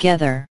are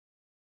together.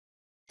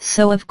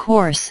 So of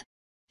course,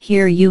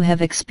 here you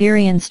have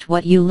experienced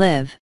what you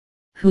live,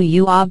 who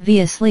you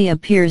obviously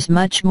appears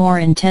much more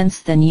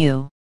intense than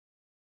you.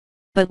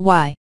 But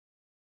why?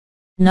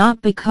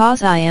 Not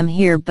because I am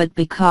here but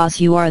because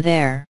you are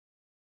there.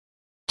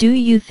 Do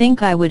you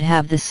think I would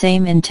have the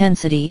same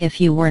intensity if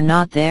you were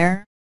not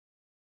there?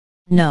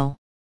 No.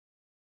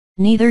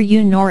 Neither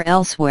you nor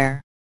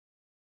elsewhere.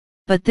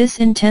 But this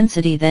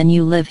intensity then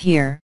you live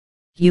here,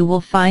 you will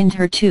find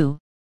her too,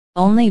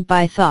 only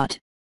by thought,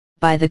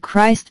 by the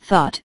Christ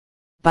thought,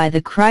 by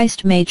the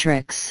Christ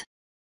matrix.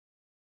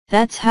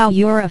 That's how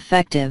you're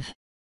effective.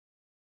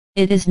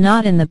 It is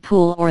not in the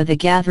pool or the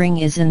gathering,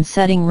 is in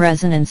setting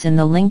resonance in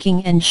the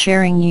linking and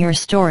sharing your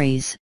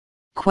stories,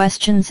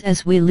 questions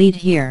as we lead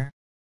here.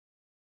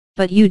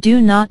 But you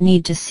do not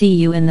need to see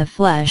you in the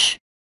flesh,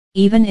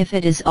 even if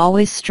it is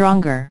always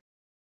stronger.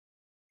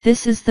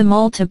 This is the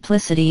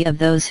multiplicity of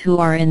those who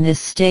are in this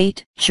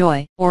state,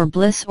 joy, or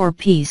bliss or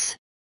peace,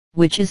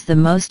 which is the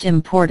most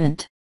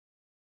important.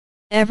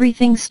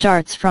 Everything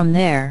starts from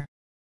there.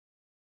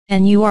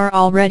 And you are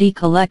already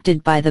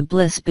collected by the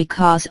bliss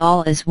because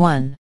all is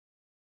one.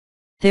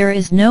 There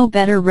is no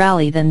better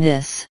rally than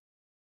this.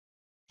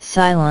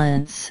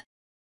 Silence.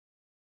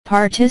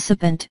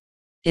 Participant,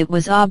 it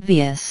was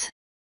obvious.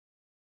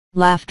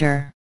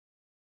 Laughter.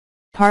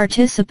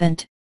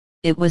 Participant,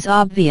 it was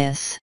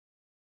obvious.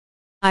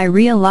 I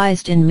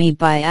realized in me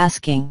by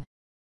asking.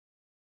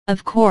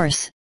 Of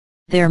course,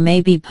 there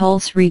may be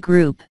pulse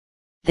regroup,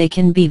 they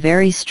can be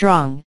very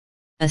strong,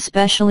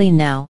 especially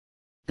now,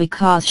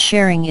 because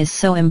sharing is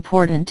so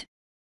important,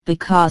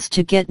 because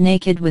to get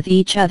naked with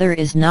each other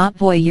is not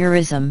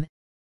voyeurism,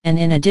 and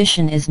in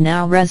addition is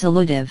now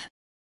resolutive.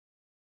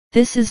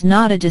 This is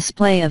not a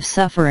display of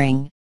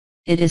suffering,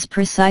 it is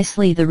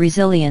precisely the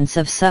resilience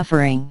of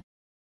suffering.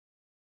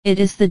 It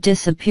is the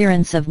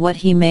disappearance of what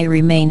he may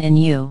remain in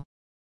you.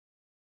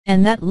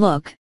 And that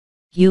look,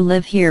 you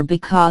live here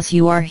because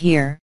you are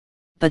here,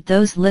 but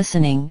those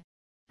listening,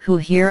 who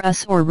hear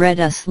us or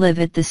read us live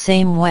it the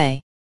same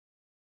way.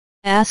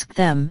 Ask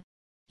them,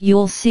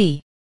 you'll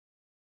see.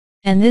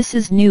 And this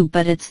is new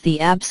but it's the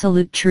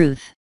absolute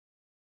truth.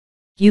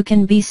 You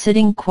can be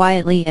sitting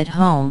quietly at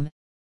home,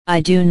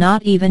 I do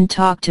not even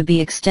talk to be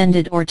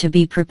extended or to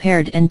be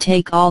prepared and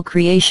take all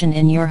creation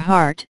in your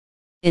heart,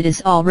 it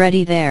is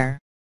already there.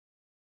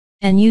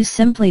 And you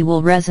simply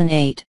will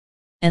resonate,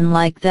 and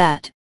like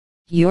that,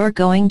 you're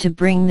going to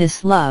bring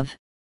this love,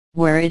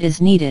 where it is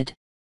needed.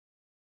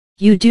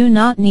 You do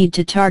not need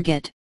to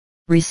target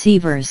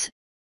receivers,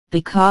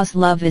 because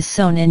love is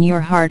sown in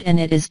your heart and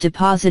it is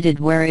deposited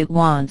where it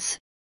wants,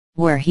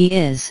 where he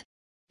is,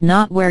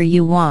 not where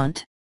you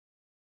want.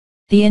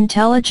 The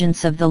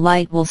intelligence of the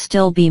light will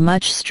still be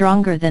much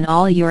stronger than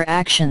all your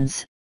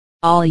actions,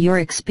 all your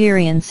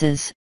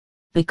experiences,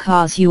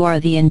 because you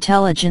are the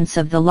intelligence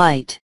of the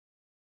light.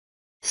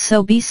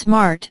 So be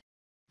smart,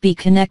 be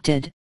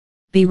connected,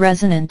 be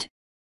resonant,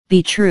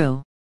 be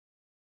true.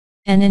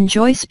 And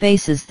enjoy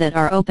spaces that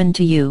are open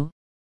to you,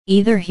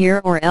 either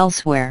here or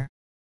elsewhere.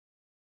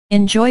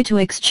 Enjoy to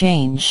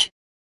exchange,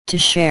 to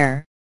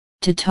share,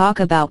 to talk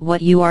about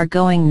what you are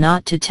going,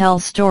 not to tell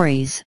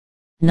stories,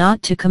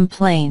 not to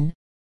complain,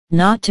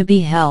 not to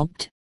be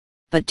helped,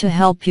 but to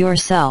help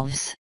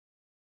yourselves.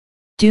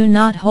 Do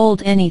not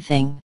hold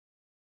anything.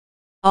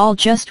 All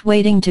just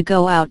waiting to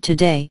go out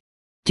today,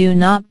 do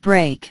not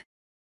break.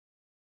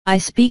 I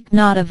speak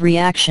not of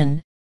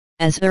reaction,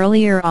 as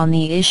earlier on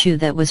the issue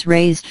that was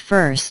raised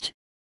first,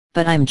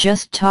 but I'm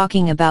just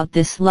talking about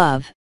this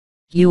love,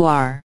 you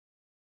are.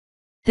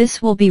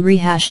 This will be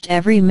rehashed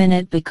every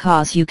minute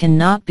because you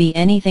cannot be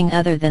anything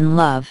other than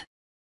love.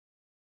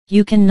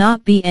 You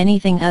cannot be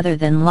anything other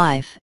than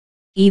life,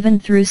 even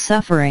through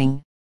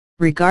suffering,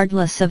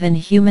 regardless of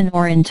inhuman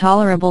or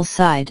intolerable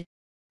side,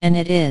 and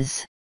it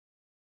is.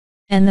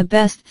 And the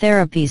best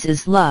therapies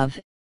is love,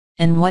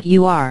 and what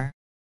you are.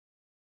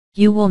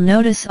 You will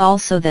notice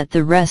also that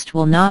the rest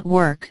will not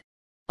work,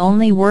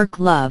 only work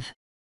love.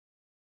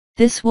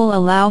 This will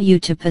allow you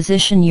to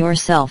position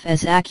yourself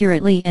as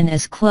accurately and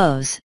as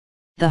close,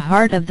 the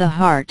heart of the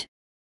heart,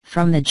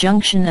 from the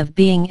junction of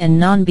being and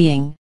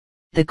non-being,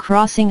 the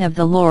crossing of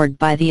the Lord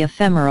by the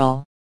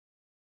ephemeral.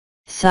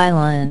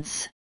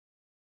 Silence.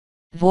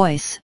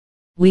 Voice,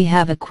 we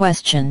have a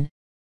question,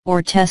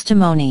 or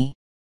testimony.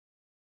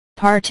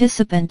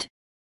 Participant,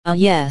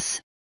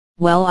 yes,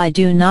 well I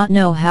do not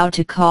know how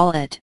to call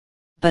it,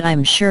 but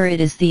I'm sure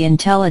it is the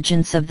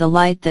intelligence of the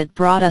light that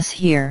brought us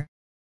here,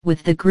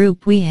 with the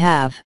group we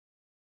have.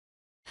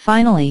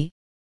 Finally,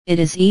 it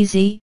is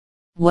easy,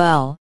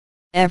 well,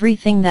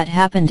 everything that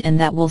happened and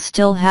that will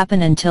still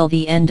happen until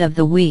the end of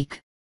the week,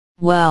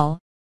 well,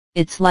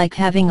 it's like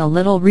having a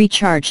little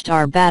recharged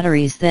our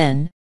batteries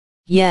then,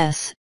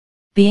 yes,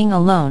 being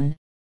alone,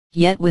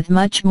 yet with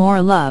much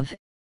more love,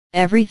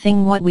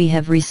 everything what we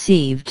have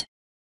received.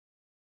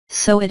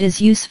 So it is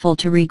useful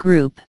to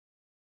regroup.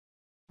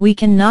 We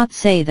cannot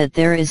say that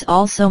there is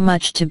also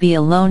much to be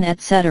alone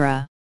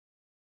etc.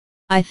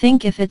 I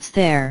think if it's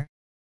there,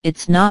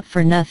 it's not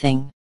for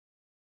nothing.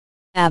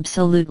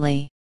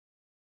 Absolutely.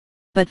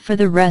 But for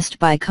the rest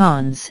by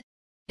cons,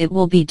 it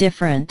will be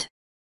different.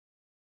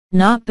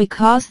 Not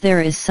because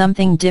there is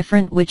something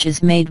different which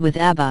is made with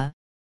ABBA,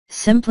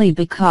 simply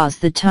because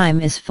the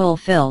time is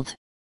fulfilled.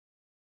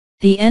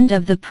 The end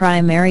of the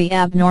primary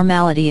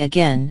abnormality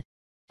again,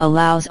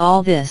 allows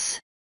all this.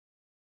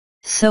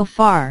 So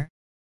far,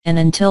 and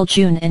until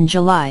June and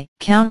July,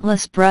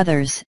 countless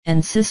brothers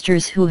and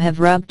sisters who have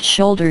rubbed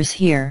shoulders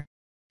here,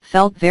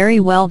 felt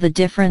very well the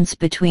difference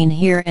between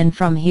here and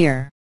from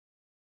here.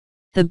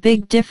 The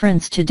big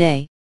difference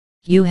today,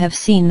 you have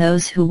seen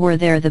those who were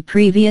there the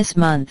previous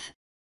month,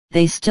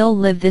 they still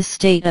live this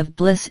state of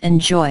bliss and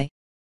joy,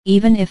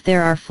 even if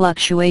there are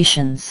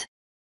fluctuations.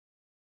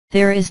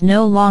 There is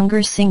no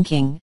longer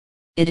sinking,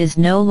 it is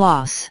no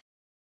loss.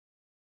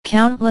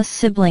 Countless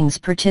siblings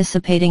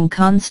participating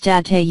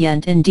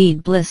constatient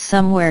indeed bliss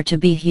somewhere to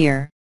be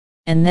here,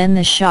 and then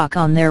the shock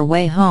on their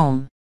way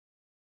home.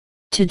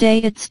 Today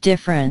it's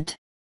different.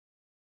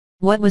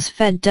 What was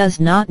fed does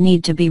not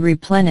need to be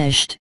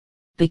replenished,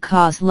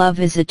 because love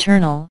is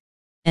eternal,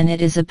 and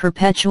it is a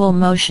perpetual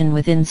motion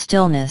within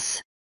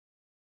stillness.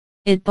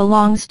 It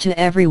belongs to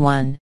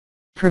everyone,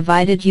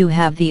 provided you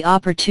have the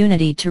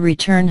opportunity to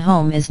return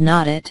home, is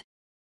not it?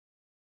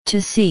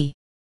 To see.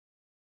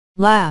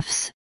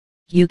 Laughs.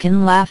 You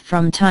can laugh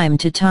from time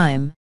to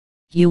time,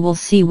 you will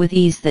see with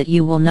ease that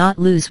you will not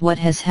lose what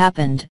has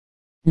happened,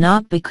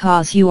 not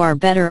because you are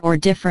better or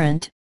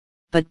different,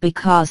 but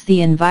because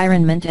the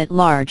environment at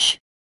large,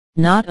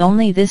 not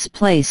only this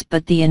place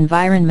but the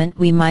environment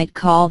we might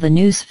call the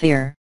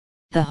noosphere,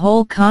 the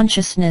whole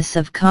consciousness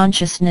of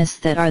consciousness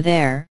that are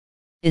there,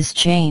 is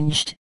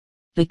changed,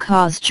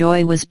 because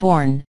joy was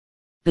born,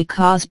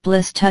 because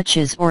bliss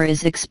touches or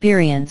is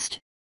experienced,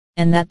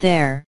 and that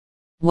there,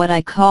 what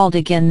I called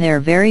again there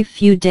very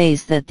few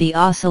days that the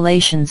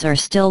oscillations are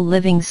still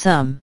living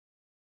some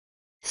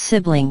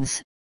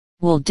siblings,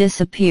 will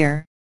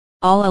disappear,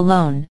 all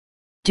alone,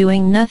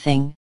 doing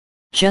nothing,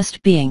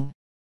 just being.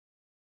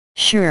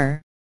 Sure,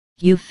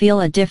 you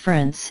feel a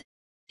difference,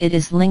 it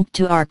is linked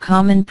to our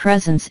common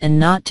presence and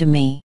not to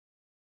me.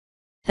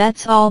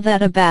 That's all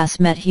that Abbas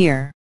met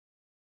here.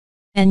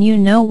 And you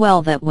know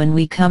well that when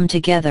we come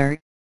together,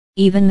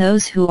 even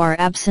those who are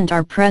absent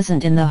are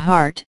present in the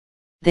heart,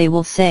 they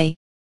will say,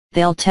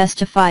 they'll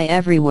testify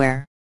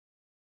everywhere.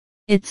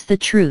 It's the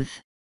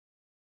truth.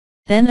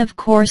 Then of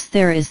course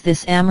there is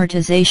this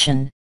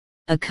amortization,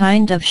 a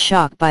kind of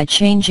shock by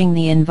changing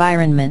the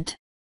environment.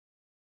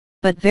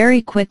 But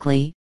very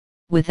quickly,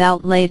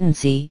 without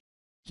latency,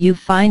 you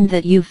find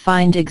that you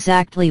find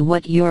exactly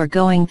what you're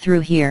going through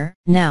here,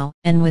 now,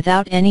 and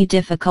without any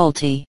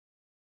difficulty.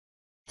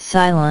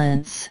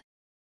 Silence.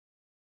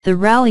 The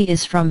rally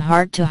is from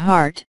heart to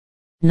heart,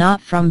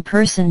 not from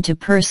person to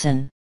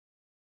person.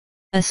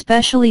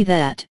 Especially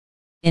that,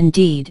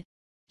 indeed,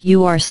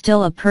 you are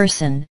still a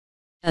person,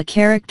 a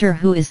character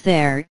who is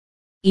there,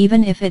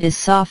 even if it is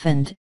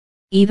softened,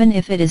 even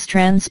if it is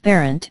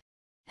transparent,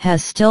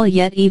 has still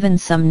yet even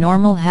some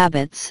normal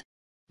habits,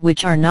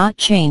 which are not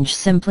change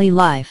simply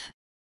life.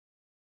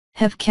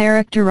 Have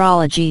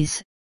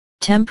characterologies,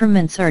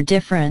 temperaments are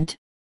different,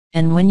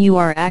 and when you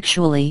are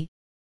actually,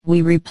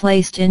 we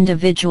replaced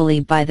individually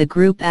by the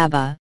group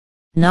ABBA,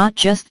 not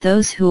just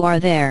those who are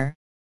there,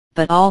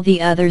 but all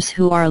the others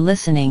who are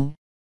listening,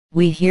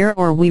 we hear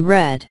or we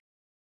read.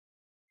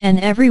 And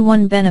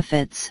everyone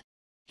benefits,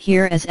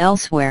 here as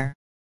elsewhere.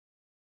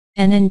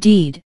 And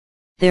indeed,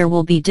 there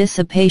will be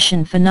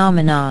dissipation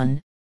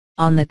phenomenon,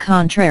 on the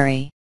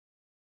contrary.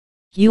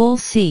 You'll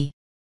see.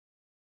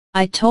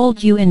 I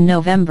told you in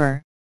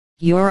November,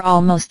 you're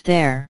almost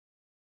there.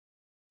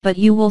 But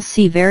you will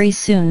see very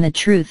soon the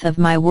truth of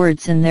my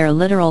words in their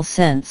literal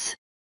sense.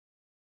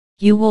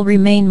 You will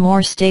remain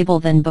more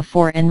stable than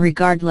before, and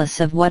regardless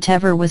of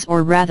whatever was,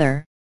 or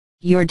rather,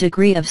 your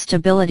degree of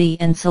stability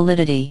and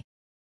solidity.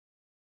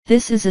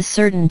 This is a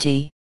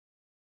certainty.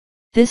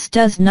 This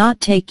does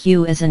not take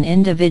you as an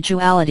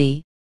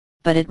individuality,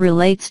 but it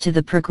relates to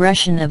the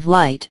progression of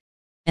light,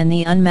 and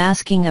the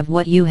unmasking of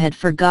what you had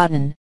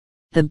forgotten,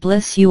 the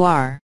bliss you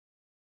are.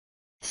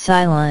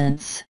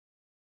 Silence.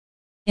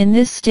 In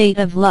this state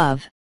of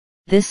love,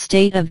 this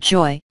state of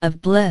joy,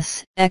 of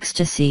bliss,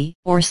 ecstasy,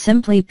 or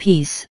simply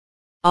peace,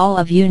 all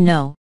of you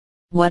know,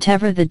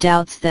 whatever the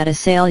doubts that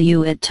assail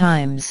you at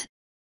times,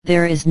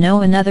 there is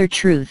no another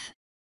truth.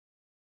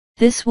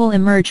 This will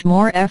emerge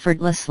more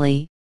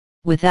effortlessly,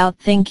 without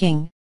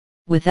thinking,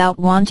 without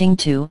wanting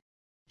to,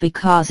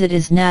 because it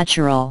is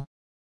natural.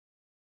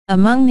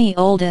 Among the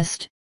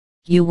oldest,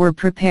 you were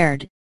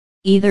prepared,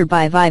 either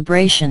by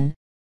vibration,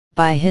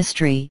 by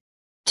history,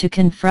 to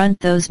confront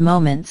those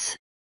moments.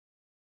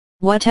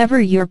 Whatever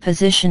your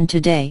position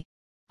today,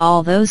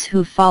 all those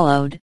who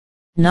followed,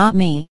 not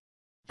me,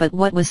 but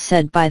what was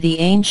said by the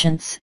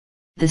ancients,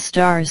 the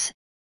stars,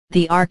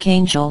 the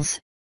archangels,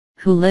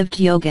 who lived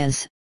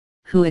yogas,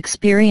 who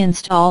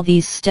experienced all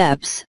these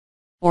steps,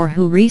 or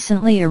who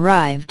recently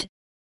arrived,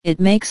 it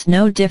makes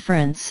no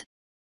difference,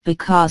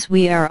 because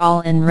we are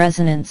all in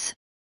resonance,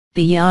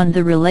 beyond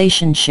the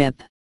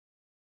relationship.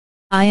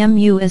 I am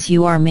you as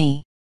you are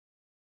me.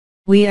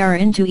 We are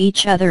into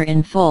each other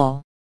in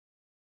full.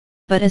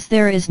 But as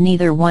there is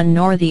neither one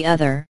nor the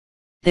other,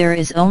 there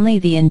is only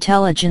the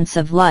intelligence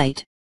of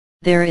light,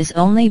 there is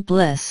only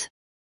bliss,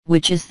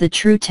 which is the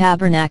true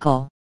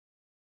tabernacle.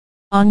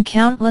 On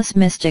countless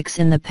mystics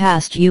in the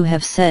past you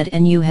have said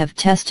and you have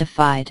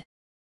testified.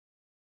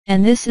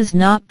 And this is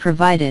not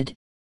provided,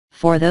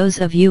 for those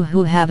of you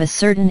who have a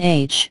certain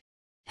age,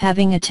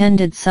 having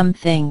attended some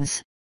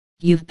things,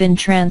 you've been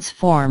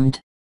transformed.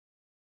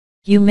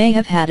 You may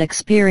have had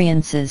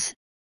experiences,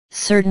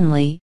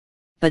 certainly,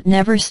 but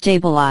never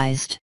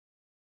stabilized.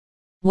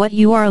 What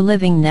you are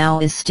living now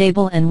is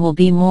stable and will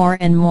be more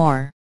and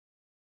more.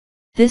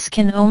 This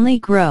can only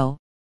grow,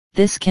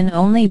 this can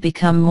only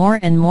become more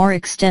and more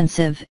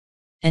extensive,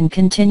 and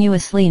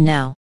continuously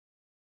now.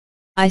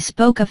 I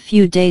spoke a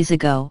few days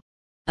ago,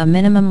 a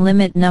minimum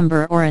limit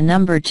number or a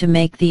number to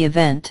make the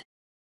event.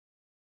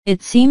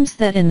 It seems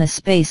that in the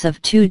space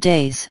of 2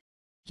 days,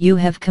 you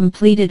have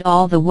completed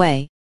all the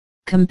way,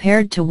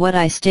 compared to what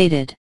I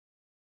stated.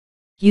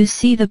 You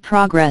see the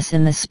progress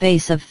in the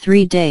space of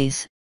 3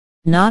 days,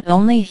 not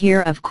only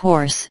here of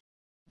course,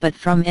 but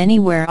from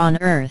anywhere on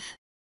earth.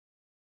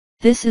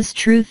 This is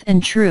truth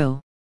and true.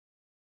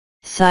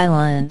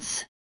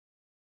 Silence.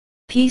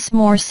 Peace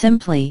more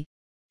simply,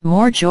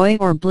 more joy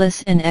or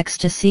bliss and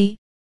ecstasy,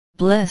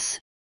 bliss,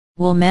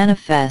 will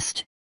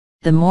manifest,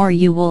 the more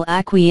you will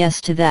acquiesce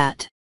to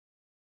that.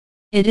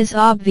 It is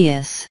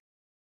obvious.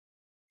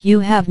 You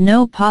have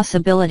no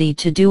possibility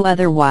to do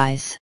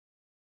otherwise.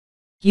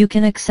 You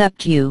can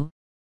accept you,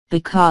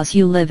 because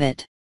you live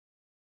it.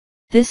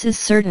 This is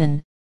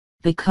certain,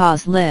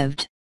 because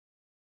lived.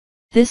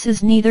 This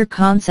is neither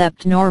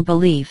concept nor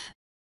belief.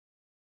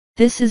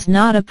 This is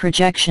not a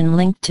projection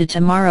linked to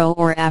tomorrow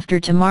or after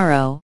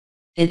tomorrow,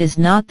 it is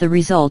not the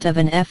result of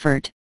an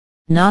effort,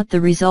 not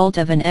the result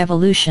of an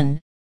evolution,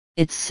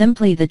 it's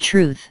simply the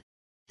truth,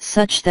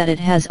 such that it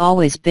has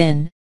always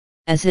been,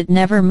 as it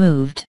never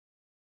moved.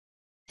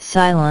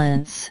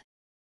 Silence.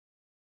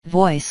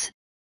 Voice,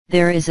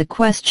 there is a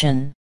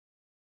question.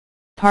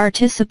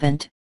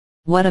 Participant,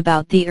 what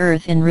about the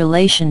Earth in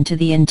relation to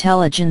the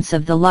intelligence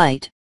of the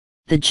light,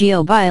 the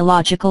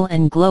geobiological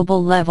and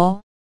global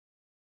level?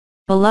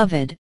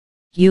 Beloved,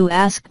 you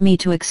ask me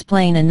to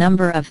explain a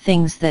number of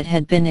things that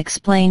had been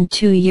explained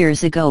 2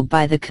 years ago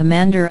by the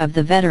commander of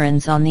the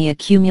veterans on the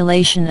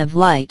accumulation of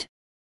light,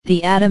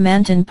 the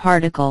adamantine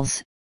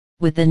particles,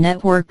 with the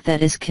network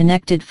that is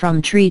connected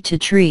from tree to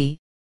tree,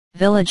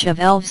 village of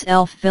elves,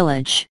 elf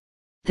village.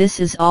 This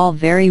is all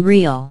very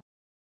real.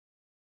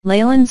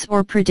 Leylands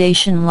or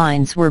predation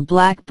lines were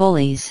black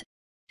bullies,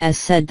 as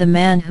said the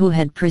man who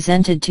had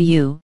presented to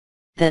you,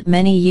 that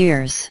many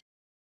years.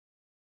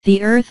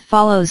 The Earth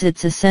follows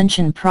its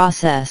ascension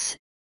process,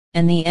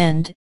 and the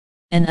end,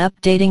 an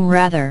updating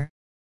rather,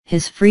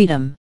 his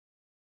freedom.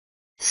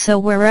 So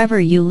wherever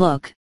you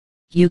look,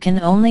 you can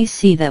only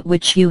see that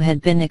which you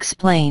had been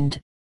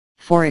explained,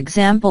 for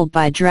example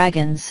by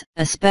dragons,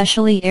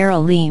 especially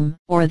Erolim,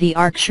 or the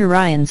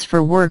Arcturians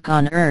for work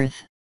on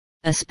Earth,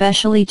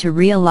 especially to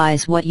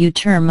realize what you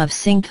term of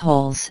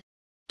sinkholes,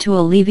 to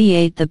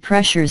alleviate the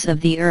pressures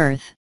of the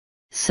Earth,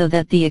 so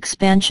that the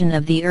expansion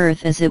of the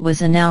Earth as it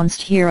was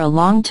announced here a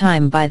long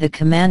time by the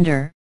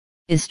commander,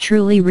 is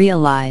truly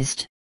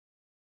realized.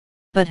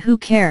 But who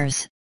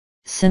cares,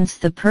 since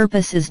the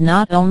purpose is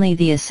not only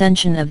the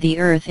ascension of the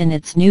earth in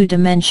its new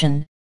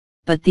dimension,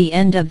 but the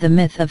end of the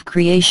myth of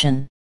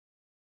creation.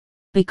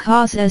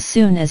 Because as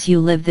soon as you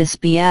live this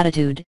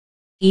beatitude,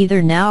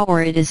 either now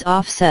or it is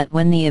offset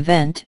when the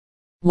event,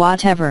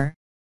 whatever,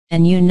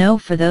 and you know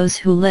for those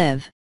who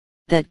live,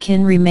 that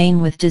can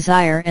remain with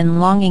desire and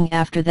longing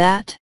after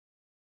that.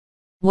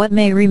 What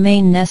may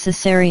remain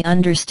necessary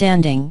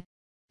understanding,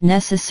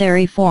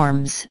 necessary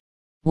forms,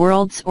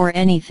 worlds or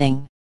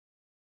anything.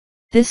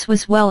 This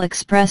was well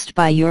expressed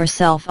by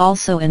yourself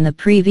also in the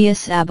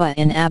previous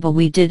ABBA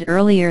we did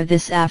earlier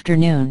this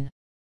afternoon.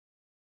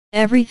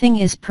 Everything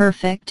is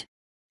perfect,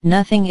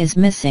 nothing is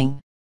missing.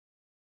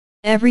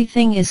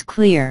 Everything is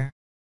clear.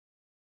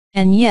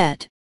 And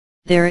yet,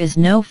 there is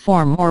no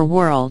form or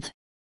world.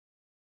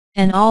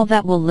 And all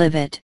that will live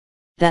it,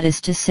 that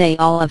is to say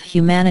all of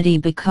humanity,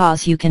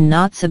 because you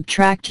cannot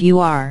subtract you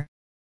are,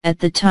 at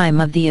the time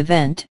of the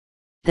event,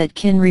 that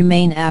can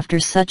remain after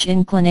such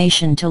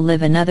inclination to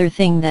live another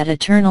thing, that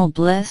eternal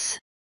bliss?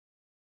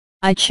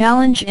 I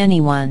challenge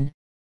anyone,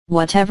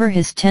 whatever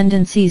his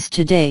tendencies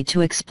today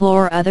to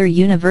explore other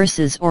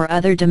universes or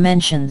other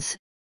dimensions,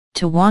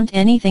 to want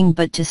anything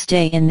but to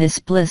stay in this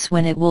bliss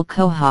when it will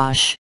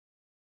cohosh.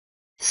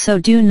 So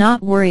do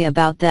not worry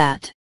about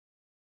that.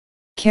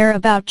 Care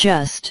about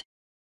just.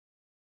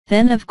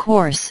 Then of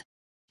course,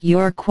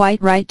 you're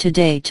quite right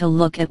today to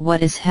look at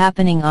what is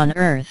happening on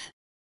Earth.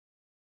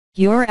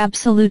 You're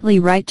absolutely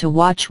right to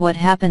watch what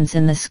happens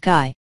in the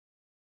sky.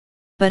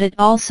 But it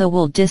also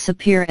will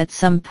disappear at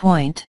some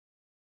point.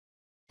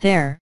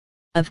 There,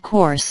 of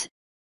course,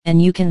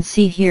 and you can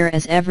see here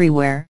as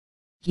everywhere,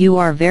 you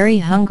are very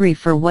hungry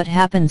for what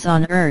happens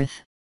on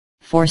Earth,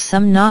 for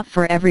some, not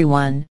for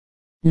everyone,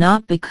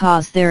 not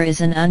because there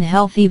is an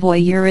unhealthy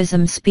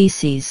voyeurism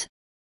species,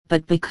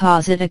 but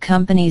because it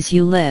accompanies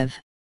you live.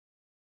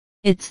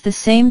 It's the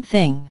same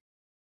thing.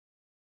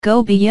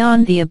 Go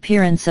beyond the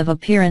appearance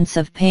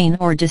of pain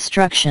or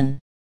destruction.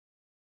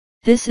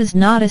 This is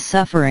not a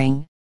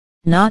suffering,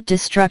 not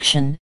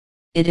destruction,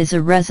 it is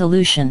a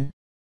resolution.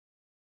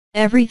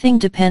 Everything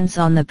depends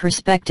on the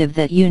perspective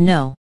that you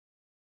know.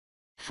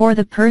 For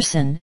the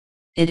person,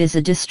 it is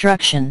a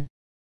destruction.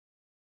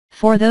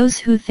 For those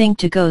who think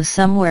to go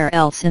somewhere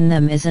else in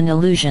them is an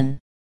illusion.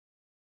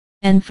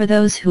 And for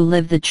those who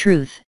live the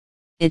truth,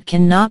 it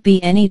cannot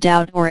be any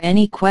doubt or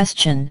any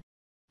question,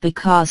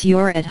 because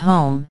you're at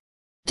home,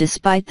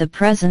 despite the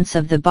presence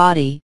of the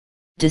body,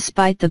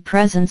 despite the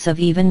presence of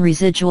even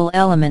residual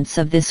elements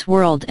of this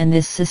world and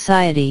this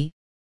society,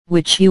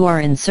 which you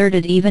are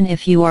inserted even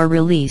if you are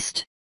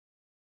released.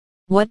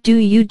 What do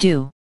you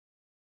do?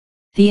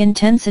 The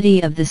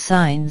intensity of the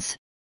signs,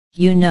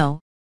 you know,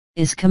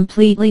 is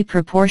completely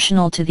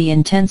proportional to the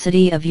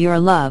intensity of your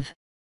love,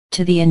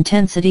 to the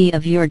intensity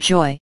of your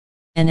joy,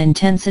 and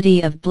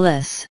intensity of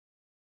bliss.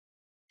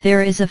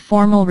 There is a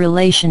formal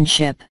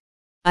relationship.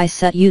 I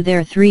set you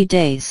there 3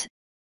 days,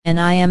 and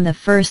I am the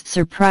first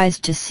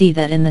surprised to see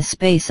that in the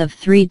space of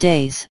 3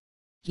 days,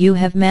 you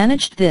have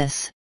managed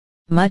this,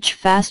 much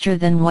faster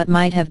than what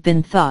might have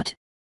been thought,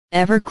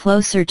 ever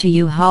closer to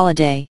you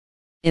holiday,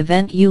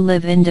 event you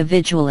live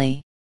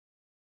individually.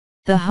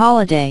 The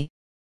holiday,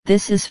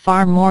 this is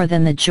far more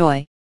than the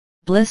joy,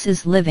 bliss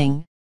is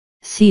living,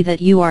 see that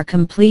you are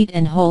complete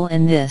and whole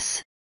in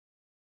this.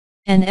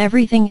 And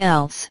everything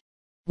else,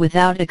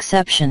 without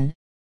exception,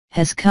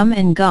 has come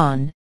and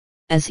gone,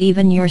 as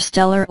even your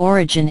stellar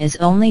origin is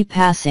only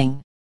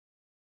passing.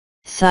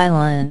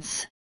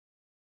 Silence.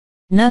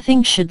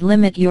 Nothing should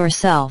limit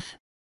yourself,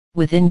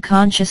 within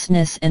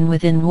consciousness and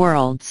within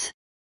worlds.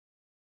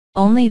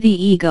 Only the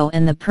ego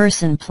and the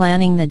person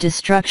planning the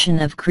destruction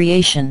of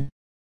creation.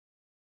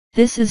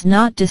 This is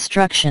not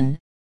destruction,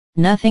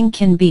 nothing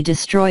can be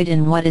destroyed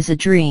in what is a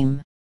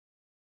dream.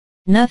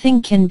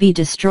 Nothing can be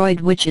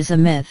destroyed which is a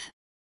myth.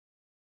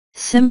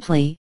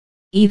 Simply,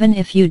 even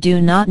if you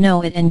do not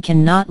know it and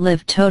cannot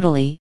live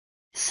totally,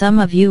 some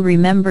of you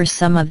remember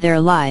some of their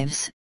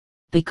lives,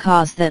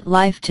 because that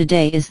life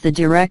today is the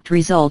direct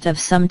result of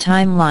some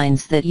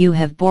timelines that you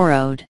have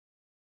borrowed.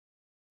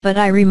 But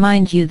I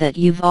remind you that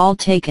you've all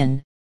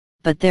taken,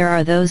 but there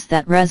are those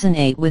that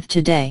resonate with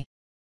today.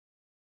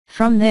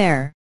 From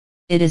there,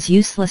 it is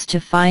useless to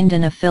find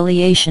an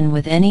affiliation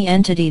with any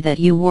entity that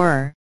you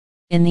were,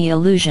 in the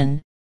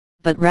illusion,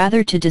 but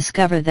rather to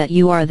discover that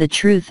you are the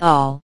truth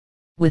all,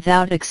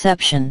 without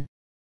exception.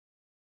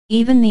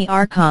 Even the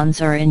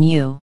archons are in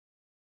you.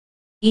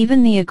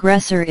 Even the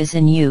aggressor is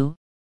in you,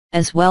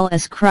 as well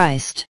as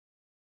Christ.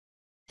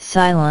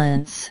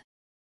 Silence.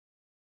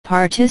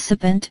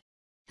 Participant,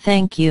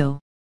 thank you.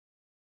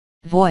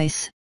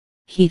 Voice,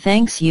 he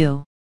thanks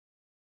you.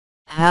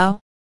 How?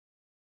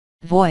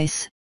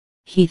 Voice,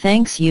 he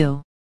thanks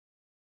you.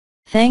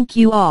 Thank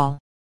you all.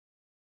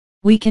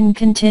 We can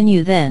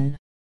continue then.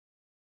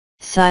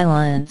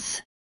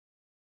 Silence.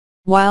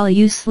 While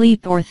you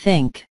sleep or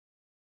think.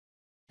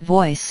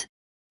 Voice,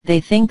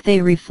 they think they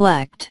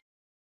reflect.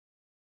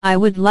 I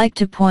would like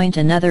to point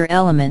another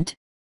element,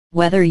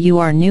 whether you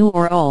are new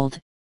or old,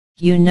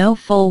 you know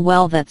full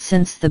well that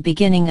since the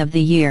beginning of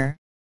the year,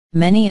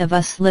 many of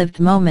us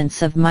lived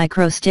moments of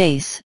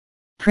microstase,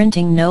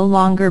 printing no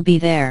longer be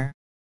there.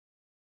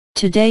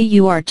 Today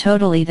you are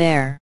totally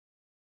there.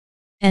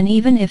 And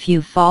even if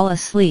you fall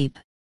asleep,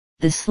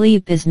 the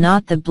sleep is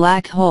not the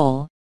black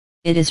hole,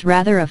 it is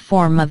rather a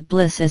form of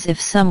bliss, as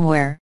if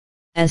somewhere,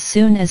 as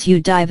soon as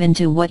you dive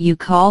into what you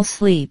call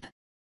sleep,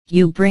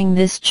 you bring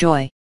this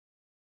joy.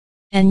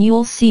 And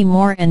you'll see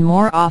more and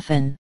more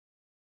often.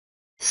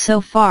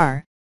 So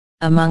far,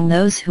 among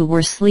those who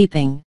were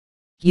sleeping,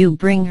 you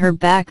bring her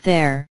back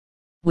there,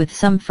 with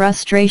some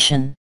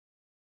frustration.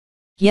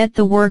 Yet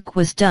the work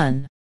was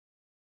done.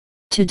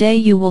 Today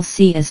you will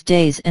see, as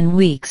days and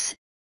weeks,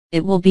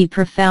 it will be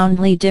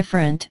profoundly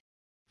different,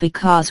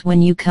 because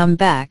when you come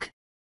back,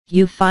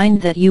 you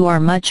find that you are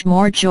much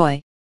more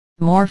joy,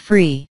 more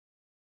free.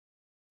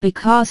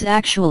 Because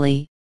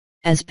actually,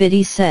 as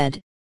Biddy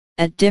said,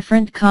 at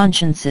different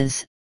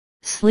consciences,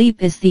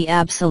 sleep is the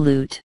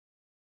absolute.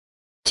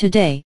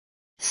 Today,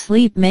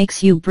 sleep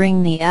makes you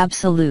bring the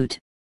absolute,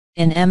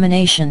 in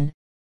emanation,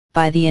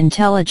 by the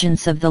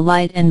intelligence of the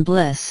light and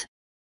bliss,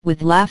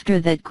 with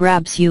laughter that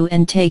grabs you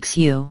and takes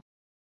you.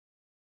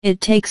 It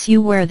takes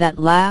you where, that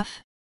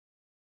laugh?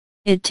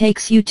 It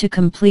takes you to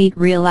complete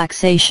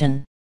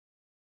relaxation.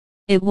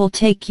 It will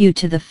take you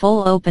to the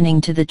full opening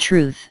to the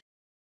truth.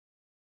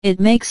 It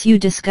makes you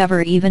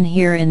discover, even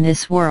here in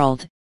this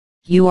world,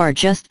 you are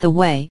just the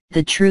way,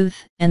 the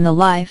truth, and the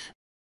life,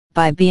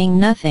 by being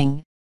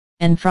nothing,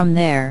 and from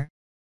there,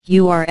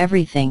 you are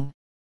everything.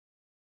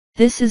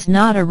 This is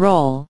not a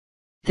role,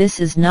 this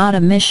is not a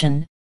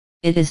mission,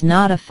 it is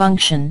not a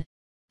function,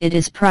 it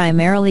is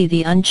primarily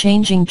the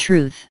unchanging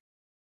truth.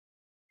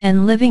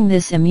 And living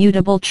this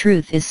immutable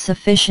truth is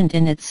sufficient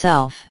in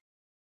itself.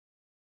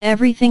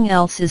 Everything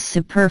else is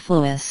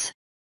superfluous.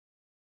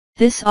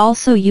 This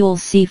also you'll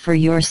see for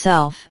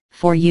yourself,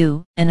 for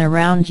you, and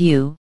around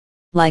you,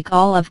 like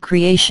all of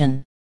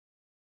creation.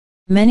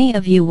 Many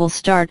of you will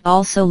start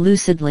also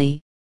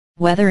lucidly,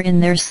 whether in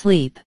their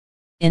sleep,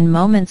 in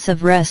moments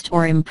of rest,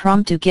 or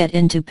impromptu, get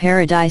into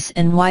paradise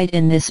and white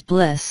in this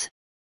bliss,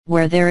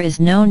 where there is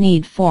no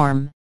need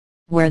form,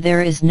 where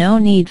there is no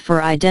need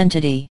for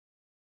identity.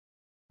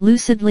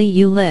 Lucidly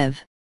you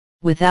live,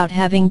 without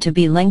having to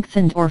be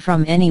lengthened or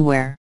from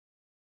anywhere.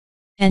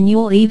 And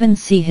you'll even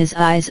see his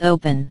eyes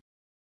open.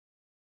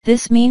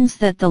 This means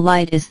that the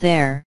light is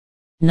there,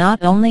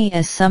 not only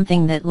as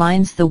something that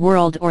lines the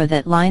world or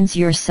that lines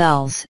your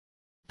cells,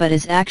 but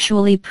is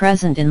actually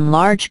present in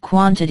large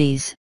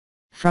quantities,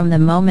 from the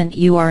moment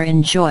you are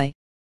in joy,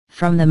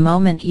 from the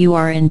moment you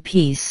are in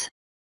peace.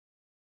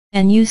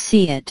 And you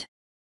see it.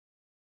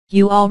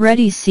 You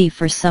already see,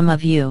 for some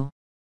of you.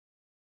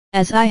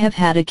 As I have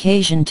had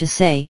occasion to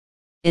say,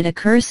 it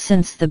occurs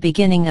since the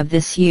beginning of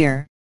this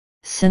year,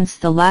 since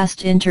the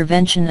last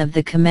intervention of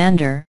the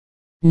Commander,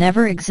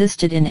 never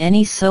existed in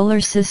any solar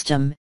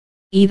system,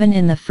 even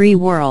in the free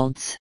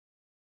worlds.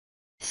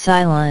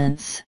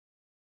 Silence.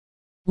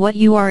 What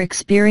you are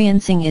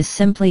experiencing is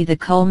simply the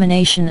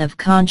culmination of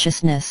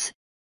consciousness,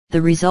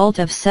 the result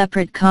of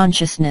separate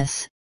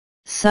consciousness,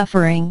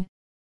 suffering,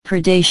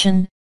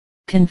 predation,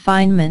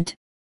 confinement,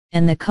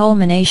 and the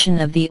culmination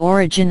of the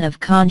origin of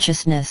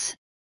consciousness,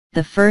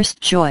 the first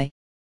joy,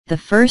 the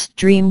first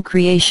dream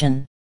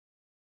creation.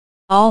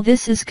 All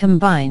this is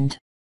combined.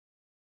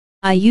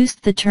 I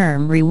used the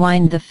term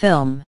rewind the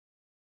film.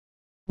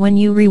 When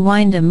you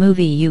rewind a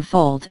movie, you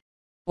fold,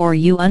 or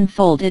you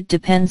unfold, it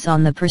depends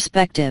on the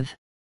perspective,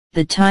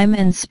 the time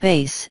and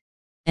space,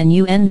 and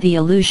you end the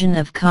illusion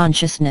of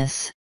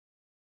consciousness.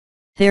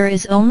 There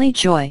is only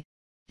joy,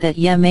 that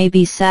may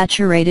be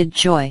saturated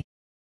joy.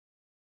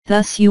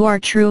 Thus you are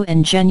true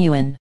and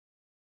genuine.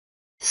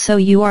 So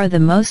you are the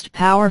most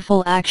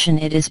powerful action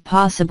it is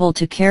possible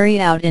to carry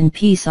out in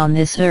peace on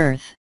this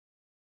earth.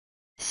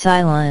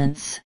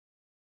 Silence.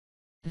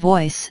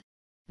 Voice,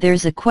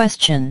 there's a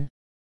question.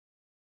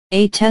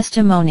 A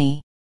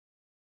testimony.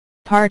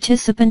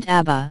 Participant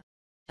ABBA,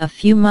 a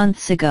few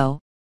months ago,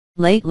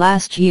 late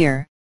last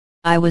year,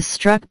 I was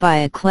struck by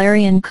a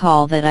clarion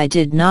call that I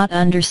did not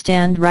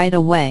understand right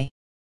away.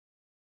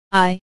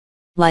 I,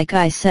 like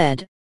I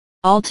said,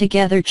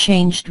 altogether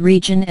changed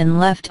region and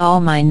left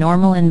all my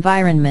normal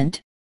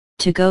environment,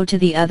 to go to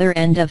the other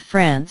end of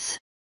France.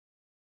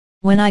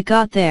 When I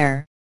got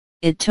there,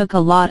 it took a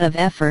lot of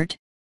effort,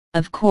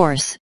 of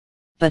course,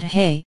 but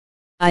hey,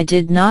 I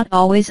did not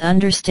always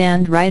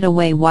understand right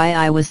away why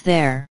I was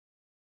there.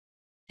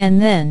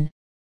 And then,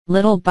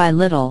 little by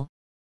little,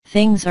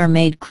 things are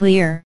made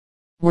clear,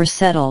 were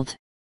settled.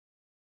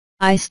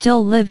 I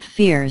still lived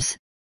fears,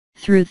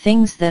 through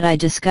things that I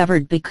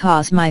discovered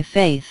because my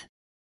faith,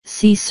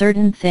 see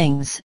certain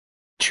things,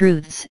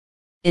 truths,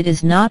 it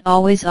is not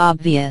always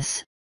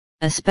obvious,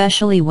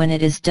 especially when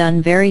it is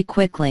done very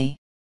quickly.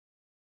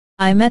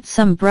 I met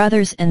some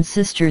brothers and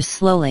sisters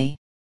slowly.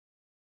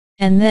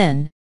 And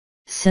then,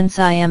 since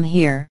I am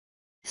here,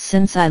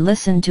 since I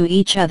listened to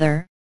each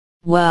other,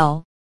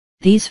 well,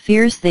 these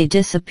fears, they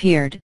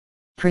disappeared,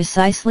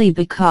 precisely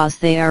because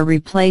they are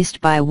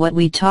replaced by what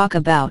we talk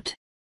about.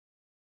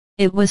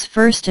 It was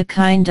first a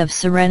kind of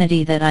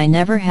serenity that I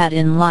never had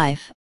in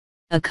life,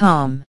 a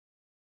calm.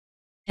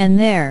 And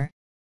there,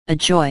 a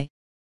joy.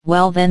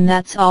 Well then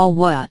that's all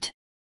what.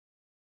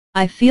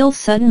 I feel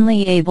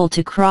suddenly able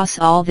to cross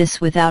all this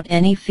without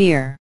any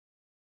fear.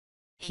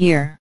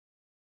 Here.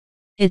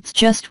 It's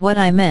just what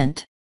I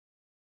meant.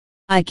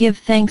 I give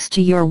thanks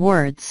to your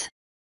words.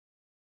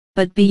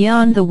 But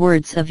beyond the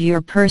words of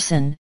your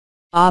person,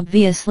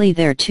 obviously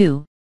there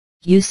too,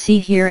 you see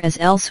here as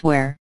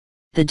elsewhere,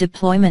 the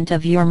deployment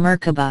of your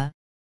Merkaba,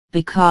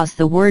 because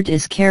the word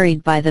is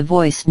carried by the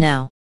voice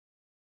now.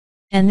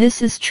 And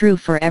this is true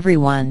for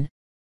everyone,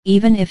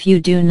 even if you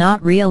do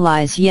not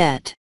realize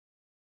yet.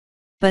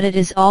 But it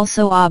is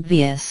also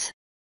obvious.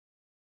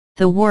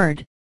 The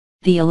word,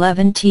 the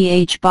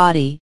 11th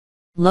body,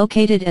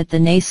 located at the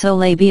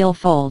nasolabial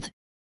fold,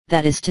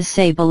 that is to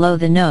say below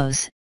the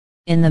nose,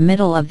 in the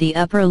middle of the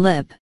upper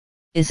lip,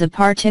 is a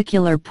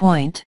particular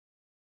point.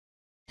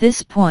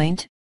 This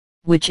point,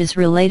 which is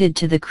related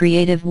to the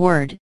creative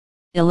word,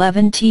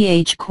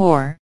 11th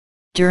core,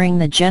 during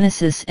the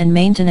genesis and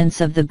maintenance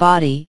of the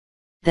body,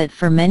 that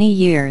for many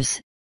years,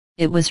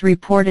 it was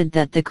reported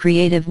that the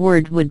creative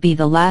word would be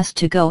the last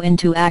to go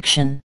into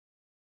action.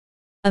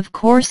 Of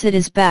course it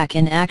is back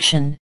in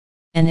action,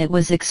 and it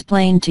was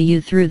explained to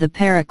you through the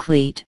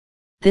Paraclete.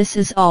 This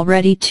is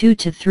already 2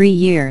 to 3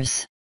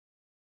 years.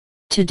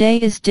 Today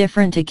is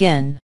different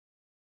again.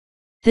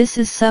 This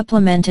is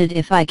supplemented,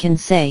 if I can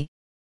say,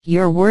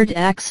 your word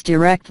acts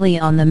directly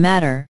on the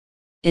matter,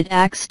 it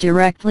acts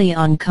directly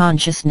on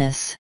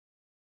consciousness.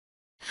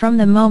 From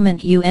the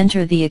moment you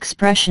enter the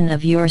expression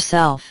of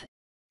yourself,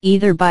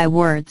 either by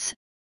words,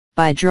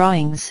 by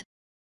drawings,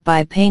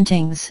 by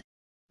paintings,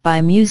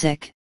 by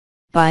music,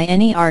 by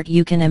any art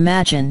you can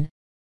imagine,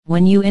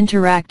 when you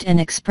interact an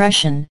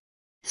expression,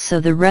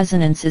 so the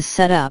resonance is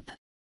set up.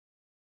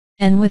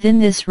 And within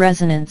this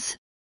resonance,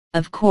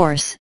 of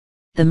course,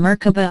 the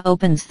Merkaba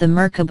opens, the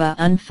Merkaba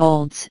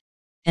unfolds,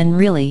 and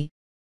really,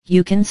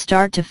 you can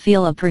start to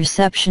feel a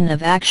perception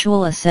of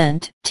actual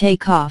ascent,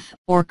 takeoff,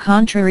 or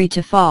contrary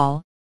to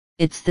fall.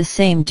 It's the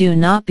same, do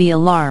not be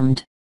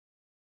alarmed.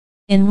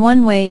 In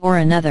one way or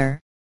another,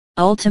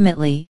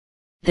 ultimately,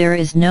 there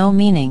is no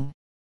meaning.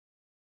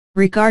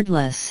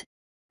 Regardless,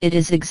 it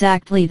is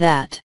exactly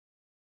that.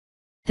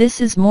 This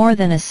is more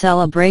than a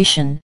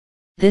celebration,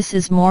 this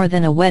is more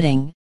than a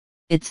wedding,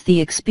 it's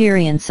the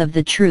experience of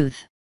the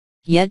truth.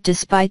 Yet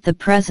despite the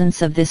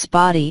presence of this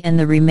body and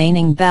the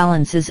remaining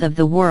balances of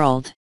the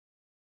world.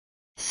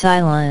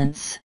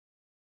 Silence.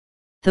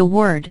 The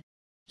word,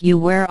 you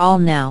wear all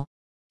now,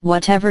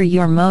 whatever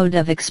your mode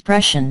of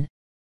expression,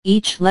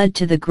 each led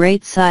to the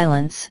great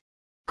silence,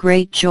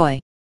 great joy.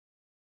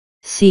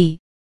 See,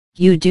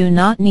 you do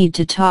not need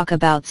to talk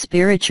about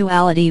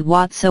spirituality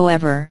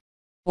whatsoever,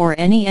 or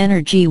any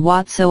energy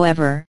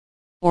whatsoever,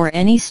 or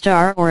any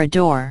star or a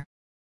door.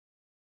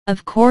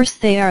 Of course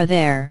they are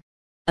there.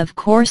 Of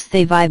course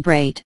they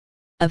vibrate,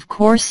 of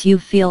course you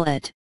feel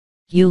it,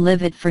 you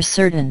live it for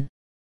certain.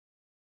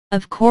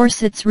 Of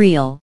course it's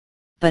real,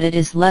 but it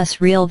is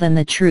less real than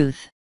the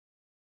truth.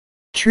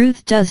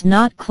 Truth does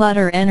not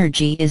clutter,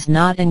 energy is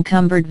not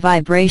encumbered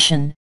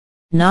vibration,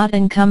 not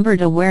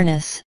encumbered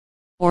awareness,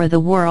 or the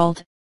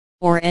world,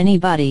 or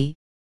anybody,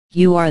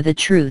 you are the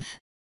truth.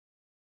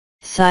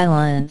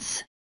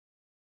 Silence.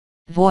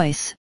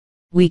 Voice,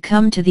 we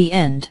come to the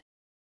end.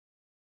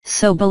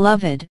 So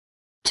beloved,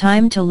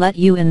 time to let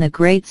you in the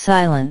great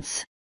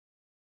silence.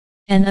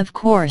 And of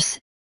course,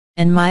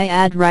 and my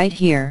add right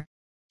here,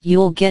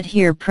 you'll get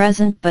here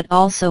present but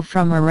also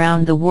from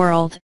around the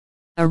world,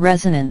 a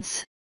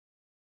resonance.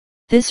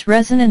 This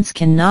resonance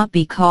cannot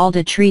be called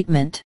a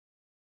treatment.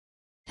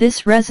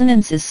 This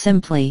resonance is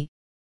simply,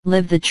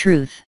 live the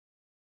truth.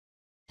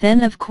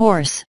 Then of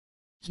course,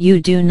 you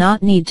do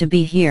not need to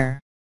be here.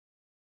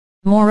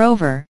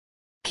 Moreover,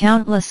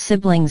 countless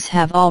siblings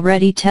have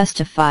already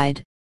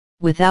testified,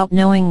 without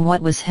knowing what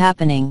was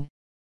happening,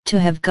 to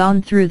have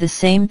gone through the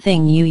same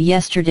thing you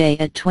yesterday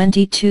at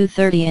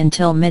 22:30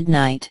 until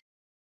midnight.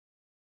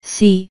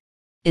 See,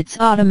 it's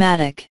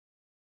automatic.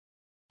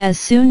 As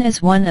soon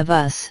as one of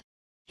us,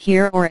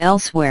 here or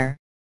elsewhere,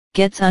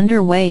 gets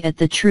underway at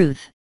the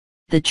truth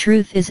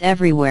is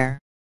everywhere.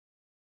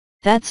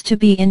 That's to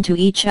be into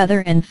each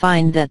other and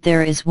find that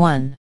there is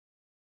one.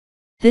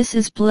 This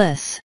is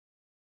bliss.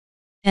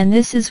 And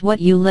this is what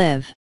you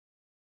live.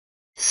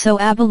 So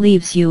ABBA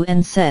leaves you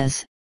and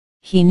says,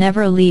 he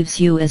never leaves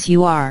you as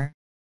you are,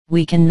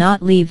 we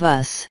cannot leave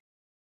us.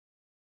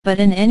 But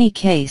in any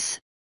case,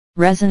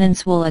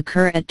 resonance will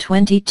occur at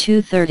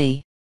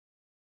 22:30.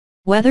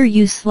 Whether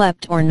you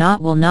slept or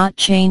not will not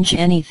change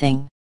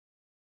anything.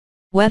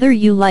 Whether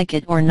you like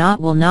it or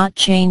not will not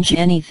change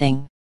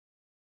anything.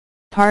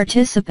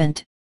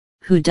 Participant,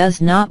 who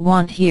does not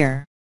want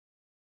here.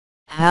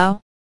 How?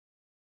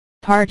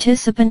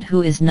 Participant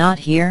who is not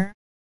here?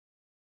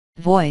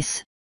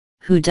 Voice,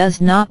 who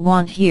does not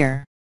want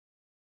here.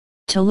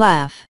 To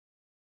laugh.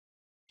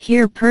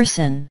 Here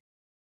person.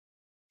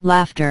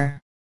 Laughter.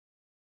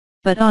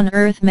 But on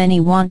earth many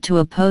want to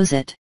oppose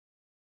it.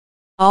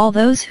 All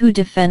those who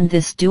defend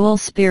this dual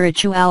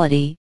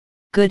spirituality,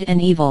 good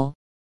and evil,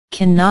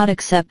 cannot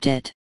accept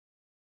it.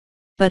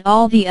 but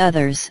all the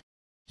others,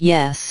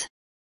 yes.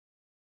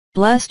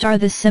 Blessed are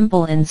the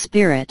simple in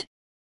spirit,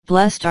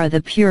 blessed are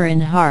the pure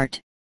in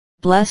heart,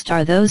 blessed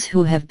are those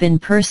who have been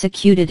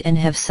persecuted and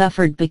have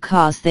suffered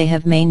because they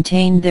have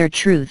maintained their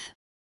truth,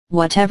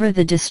 whatever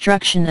the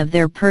destruction of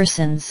their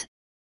persons,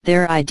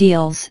 their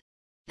ideals,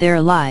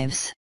 their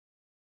lives.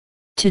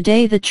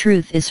 Today the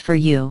truth is for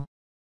you.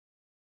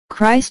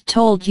 Christ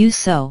told you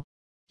so,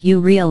 you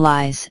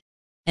realize,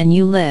 and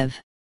you live.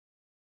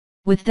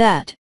 With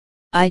that,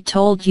 I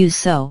told you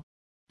so,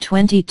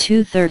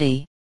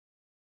 22:30.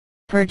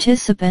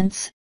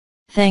 Participants,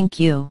 thank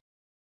you.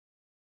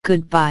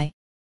 Goodbye.